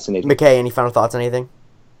 he's fascinating. McKay, any final thoughts on anything?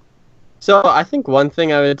 So I think one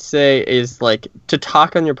thing I would say is, like, to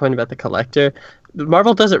talk on your point about the Collector,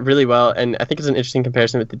 Marvel does it really well, and I think it's an interesting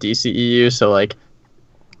comparison with the DCEU. So like,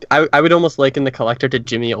 I would almost liken the Collector to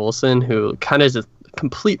Jimmy Olsen, who kind of is a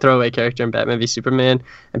complete throwaway character in Batman v Superman,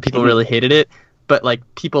 and people really hated it. But like,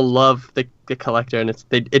 people love the Collector, and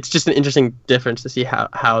it's just an interesting difference to see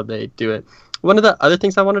how they do it. One of the other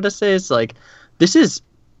things I wanted to say is, like, this is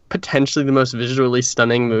potentially the most visually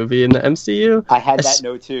stunning movie in the MCU. I had that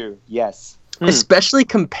note too. Yes. Especially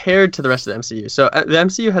compared to the rest of the MCU. So the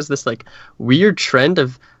MCU has this like weird trend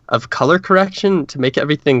of color correction to make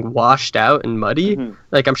everything washed out and muddy.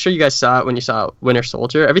 Like, I'm sure you guys saw it when you saw Winter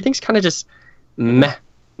Soldier. Everything's kind of just meh.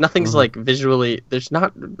 Nothing's like visually, there's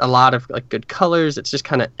not a lot of like good colors. It's just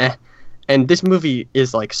kind of eh. And this movie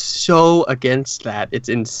is like so against that. It's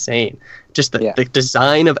insane. Just the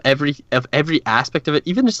design of every aspect of it.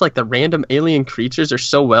 Even just like the random alien creatures are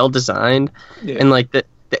so well designed. Yeah. And like the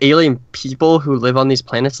alien people who live on these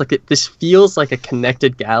planets, like this feels like a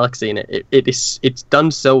connected galaxy, and it's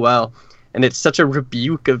done so well. And it's such a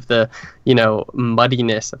rebuke of the, you know,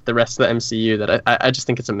 muddiness of the rest of the MCU that I just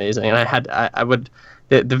think it's amazing. And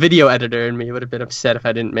the video editor in me would have been upset if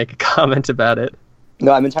I didn't make a comment about it.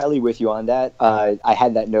 No, I'm entirely with you on that. I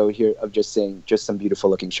had that note here of just saying just some beautiful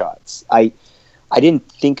looking shots. I didn't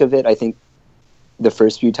think of it, I think, the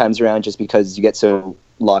first few times around, just because you get so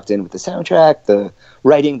locked in with the soundtrack, the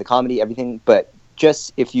writing, the comedy, everything. But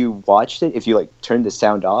just if you watched it, if you like turned the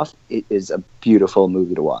sound off, it is a beautiful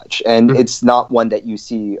movie to watch. And it's not one that you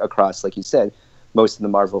see across, like you said, most of the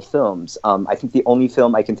Marvel films. I think the only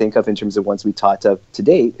film I can think of in terms of ones we talked of to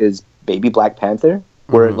date is Baby Black Panther,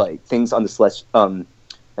 where like things on the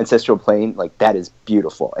ancestral plane, like that is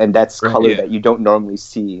beautiful, and that's color that you don't normally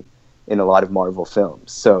see in a lot of Marvel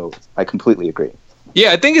films. So I completely agree.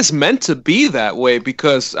 Yeah, I think it's meant to be that way,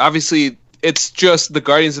 because obviously it's just the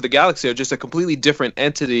Guardians of the Galaxy are just a completely different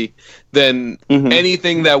entity than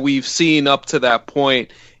anything that we've seen up to that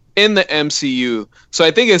point in the MCU. So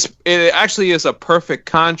I think it actually is a perfect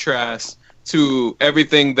contrast to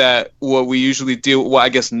everything that what we usually deal, well, I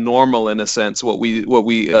guess normal in a sense, what we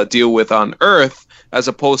deal with on Earth, as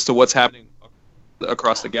opposed to what's happening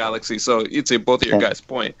across the galaxy. So you'd say both of your guys'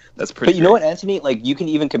 point. That's pretty. But you know what, Anthony? Like, you can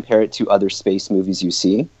even compare it to other space movies you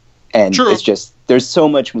see, and True. It's just there's so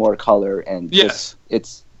much more color and Yes.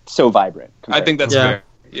 it's so vibrant. I think that's fair.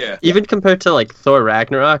 Yeah. Even compared to like Thor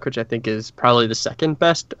Ragnarok, which I think is probably the second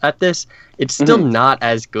best at this, it's still not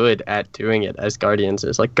as good at doing it as Guardians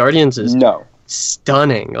is. Like Guardians is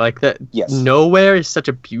stunning. Like that. Yes. Nowhere is such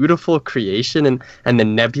a beautiful creation, and the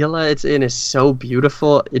nebula it's in is so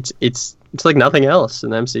beautiful. It's like nothing else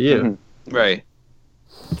in the MCU. Right.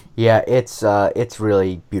 Yeah, it's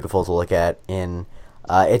really beautiful to look at, and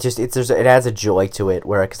it adds a joy to it.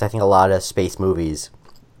 Where because I think a lot of space movies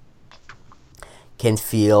can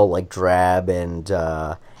feel like drab and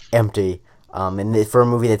empty. And for a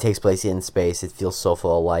movie that takes place in space, it feels so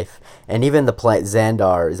full of life. And even the planet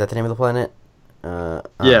Xandar, is that the name of the planet?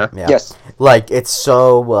 Yeah. Yes. Like it's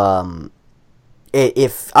so.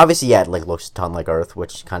 If obviously it like looks a ton like Earth,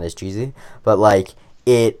 which kind of is cheesy, but like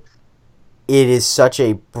it is such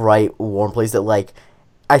a bright, warm place that like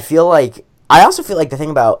I also feel like the thing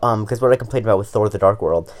about because what I complained about with Thor: The Dark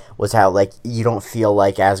World was how like you don't feel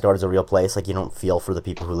like Asgard is a real place, like you don't feel for the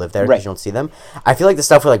people who live there because you don't see them. I feel like the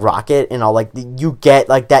stuff with like Rocket and all, like you get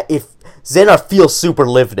like that if Xandar feels super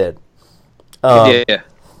lived in. Yeah.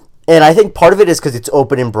 And I think part of it is because it's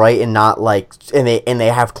open and bright and not like and they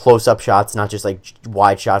have close up shots, not just like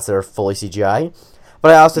wide shots that are fully CGI.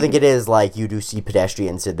 But I also think it is like you do see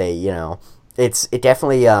pedestrians, so they it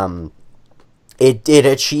definitely It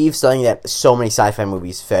achieves something that so many sci-fi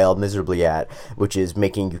movies failed miserably at, which is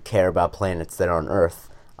making you care about planets that are on Earth.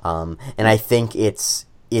 And I think its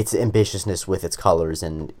ambitiousness with its colors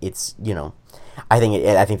and its I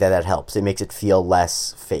think that helps. It makes it feel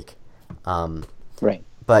less fake. Right.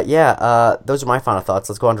 But yeah, those are my final thoughts.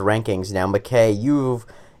 Let's go on to rankings now. McKay, you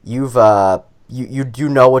do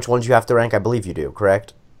know which ones you have to rank. I believe you do,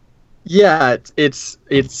 correct? Yeah, it's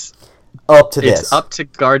up to this. It's up to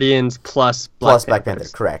Guardians plus Black Panther.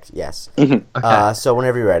 Correct. Yes. Okay. So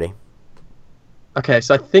whenever you're ready. Okay,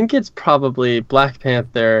 so I think it's probably Black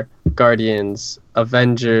Panther, Guardians,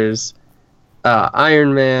 Avengers,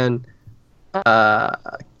 Iron Man.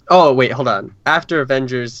 Oh wait, hold on. After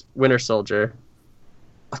Avengers, Winter Soldier.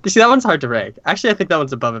 You see, that one's hard to rank. Actually, I think that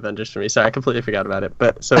one's above Avengers for me. Sorry, I completely forgot about it.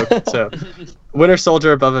 But so Winter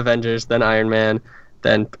Soldier above Avengers, then Iron Man,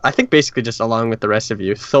 then I think basically just along with the rest of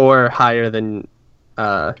you, Thor higher than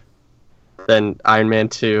Iron Man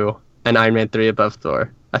 2 and Iron Man 3 above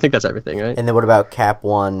Thor. I think that's everything, right? And then what about Cap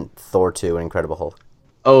 1, Thor 2, and Incredible Hulk?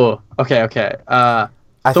 Oh, okay.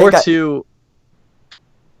 Thor 2.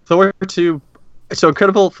 So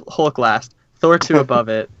Incredible Hulk last. Thor 2 above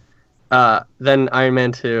it. Then Iron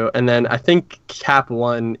Man 2, and then I think Cap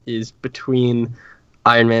 1 is between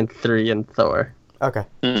Iron Man 3 and Thor. Okay.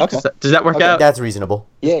 Okay. Does that work out? That's reasonable.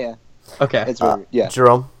 Yeah. Okay. It's really, yeah.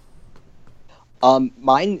 Jerome?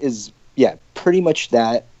 Mine is pretty much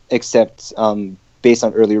that, except based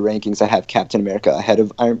on earlier rankings, I have Captain America ahead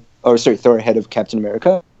of Thor ahead of Captain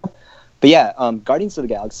America. But yeah, Guardians of the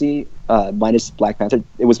Galaxy minus Black Panther,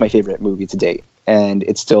 it was my favorite movie to date, and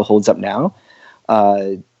it still holds up now.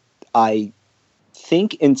 I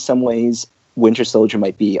think in some ways Winter Soldier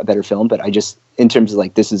might be a better film, but I just, in terms of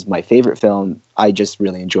like, this is my favorite film, I just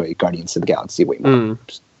really enjoy Guardians of the Galaxy way more.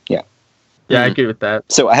 Yeah, I agree with that.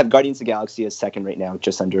 So I have Guardians of the Galaxy as second right now,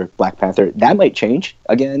 just under Black Panther. That might change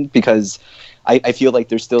again, because I feel like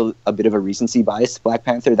there's still a bit of a recency bias to Black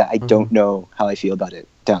Panther that I don't know how I feel about it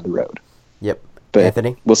down the road. Yep. But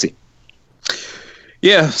Anthony? We'll see.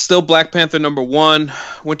 Yeah, still Black Panther number 1,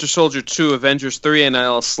 Winter Soldier 2, Avengers 3, and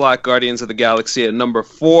I'll slot Guardians of the Galaxy at number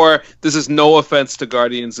 4. This is no offense to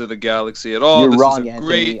Guardians of the Galaxy at all. You're this wrong, is a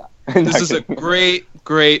Anthony. This is a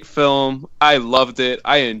great film. I loved it.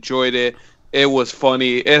 I enjoyed it. It was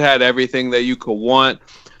funny. It had everything that you could want.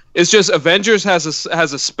 It's just Avengers has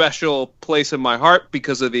a special place in my heart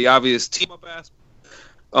because of the obvious team-up aspect.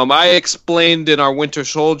 I explained in our Winter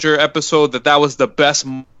Soldier episode that was the best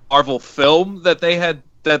Marvel film that they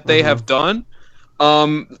have done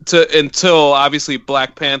until obviously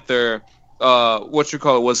Black Panther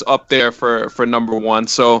was up there for number 1.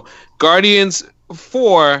 So Guardians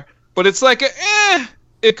 4, but it's like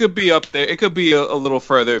it could be up there. It could be a little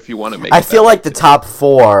further if you want to make it. I feel like the top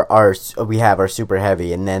 4 are super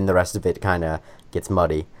heavy, and then the rest of it kind of gets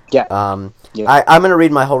muddy. Yeah. I'm gonna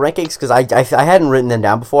read my whole rankings because I hadn't written them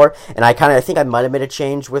down before, and I think I might have made a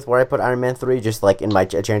change with where I put Iron Man 3, just like in my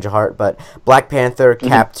change of heart. But Black Panther,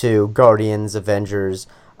 Cap 2, Guardians, Avengers,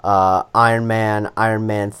 Iron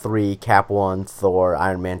Man 3, Cap 1, Thor,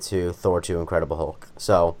 Iron Man 2, Thor 2, Incredible Hulk.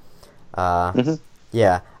 So,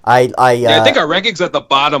 yeah. I think our rankings at the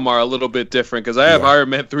bottom are a little bit different because I have Iron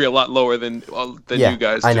Man 3 a lot lower than you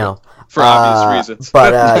guys do. I know. For obvious reasons.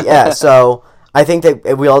 But, yeah, so I think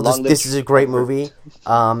that we all just, this is a great movie.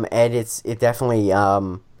 And it definitely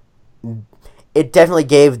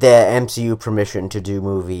gave the MCU permission to do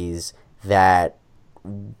movies that,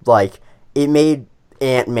 like, it made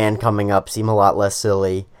Ant-Man coming up seem a lot less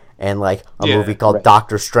silly, and like a movie called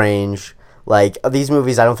Doctor Strange. Like, these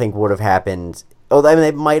movies I don't think would have happened. Oh, I mean,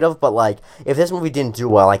 they might have, but like, if this movie didn't do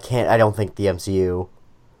well, I don't think the MCU.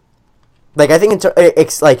 Like, I think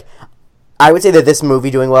it's like, I would say that this movie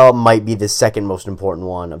doing well might be the second most important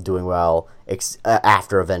one of doing well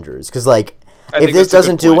after Avengers, because like, if this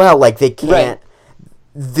doesn't do well, like, they can't.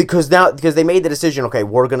 Because they made the decision, okay,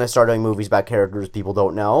 we're gonna start doing movies about characters people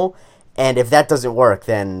don't know. And if that doesn't work,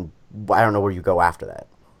 then I don't know where you go after that.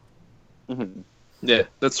 Yeah,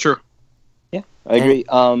 that's true. Yeah, I agree.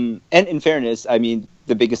 And in fairness, I mean,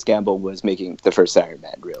 the biggest gamble was making the first Iron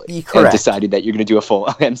Man, really. Correct. And decided that you're going to do a full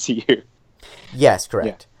MCU. Yes,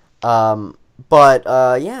 correct.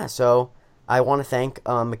 Yeah. So I want to thank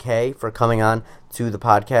McKay for coming on to the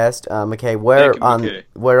podcast. McKay, where on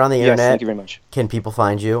the internet thank you very much. Can people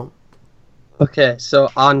find you? Okay, so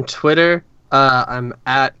on Twitter, I'm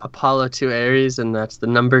at Apollo2Aries, and that's the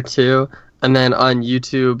number 2. And then on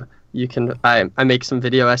YouTube, I make some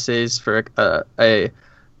video essays for a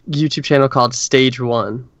YouTube channel called Stage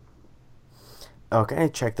 1. Okay,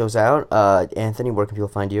 check those out. Anthony, where can people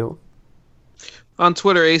find you? On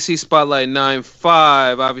Twitter, AC Spotlight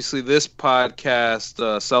 95. Obviously, this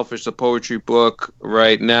podcast, Selfish, the poetry book,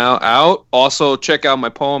 right now out. Also, check out my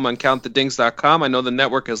poem on CountTheDings.com. I know the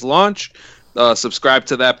network has launched. Subscribe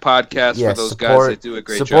to that podcast for those guys. They do a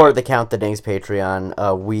great job. Support the Count the Dings Patreon.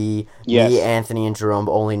 Me, Anthony, and Jerome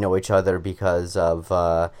only know each other because of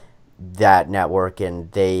that network,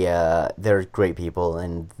 and they're great people,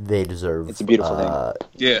 and they deserve. It's a beautiful thing.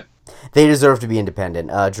 Yeah, they deserve to be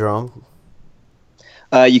independent. Jerome,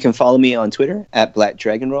 you can follow me on Twitter at Black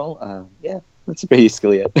Dragon Roll. That's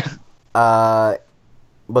basically it.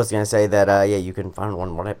 Was gonna say that you can find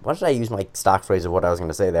one. What did I use my stock phrase of what I was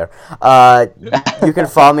gonna say there? You can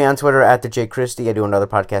follow me on Twitter at the Jake Christie. I do another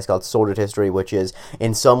podcast called Sorted History, which is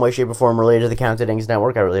in some way, shape, or form related to the Count the Dings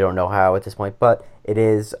network. I really don't know how at this point, but it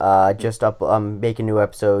is just up making new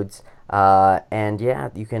episodes. And yeah,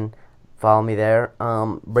 you can follow me there.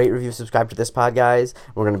 Rate, review, subscribe to this pod, guys.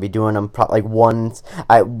 We're gonna be doing them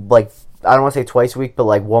I don't want to say twice a week, but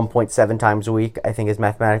like 1.7 times a week, I think is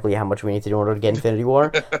mathematically how much we need to do in order to get Infinity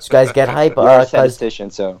War. So guys, get hype.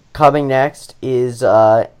 Coming next is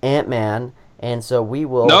Ant-Man, and so we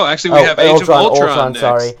will... No, actually, we have Age of Ultron next.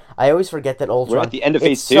 Sorry. I always forget that Ultron... We're at the end of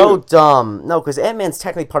Phase 2. It's so dumb. No, because Ant-Man's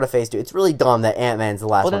technically part of Phase 2. It's really dumb that Ant-Man's the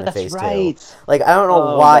last one in Phase 2. Like, I don't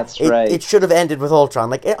know why. It should have ended with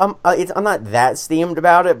Ultron. Like, I'm not that steamed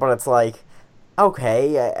about it, but it's like...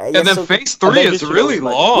 Okay, and then Phase 3 is really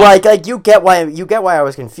long. Like you get why I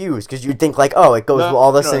was confused, because you'd think like, oh, it goes with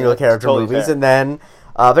all the single character movies, and then,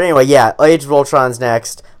 but anyway, yeah, Age of Ultron's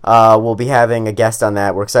next. We'll be having a guest on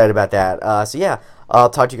that. We're excited about that. So yeah, I'll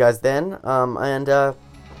talk to you guys then. And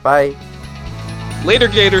bye. Later,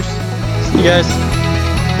 Gators. See you guys.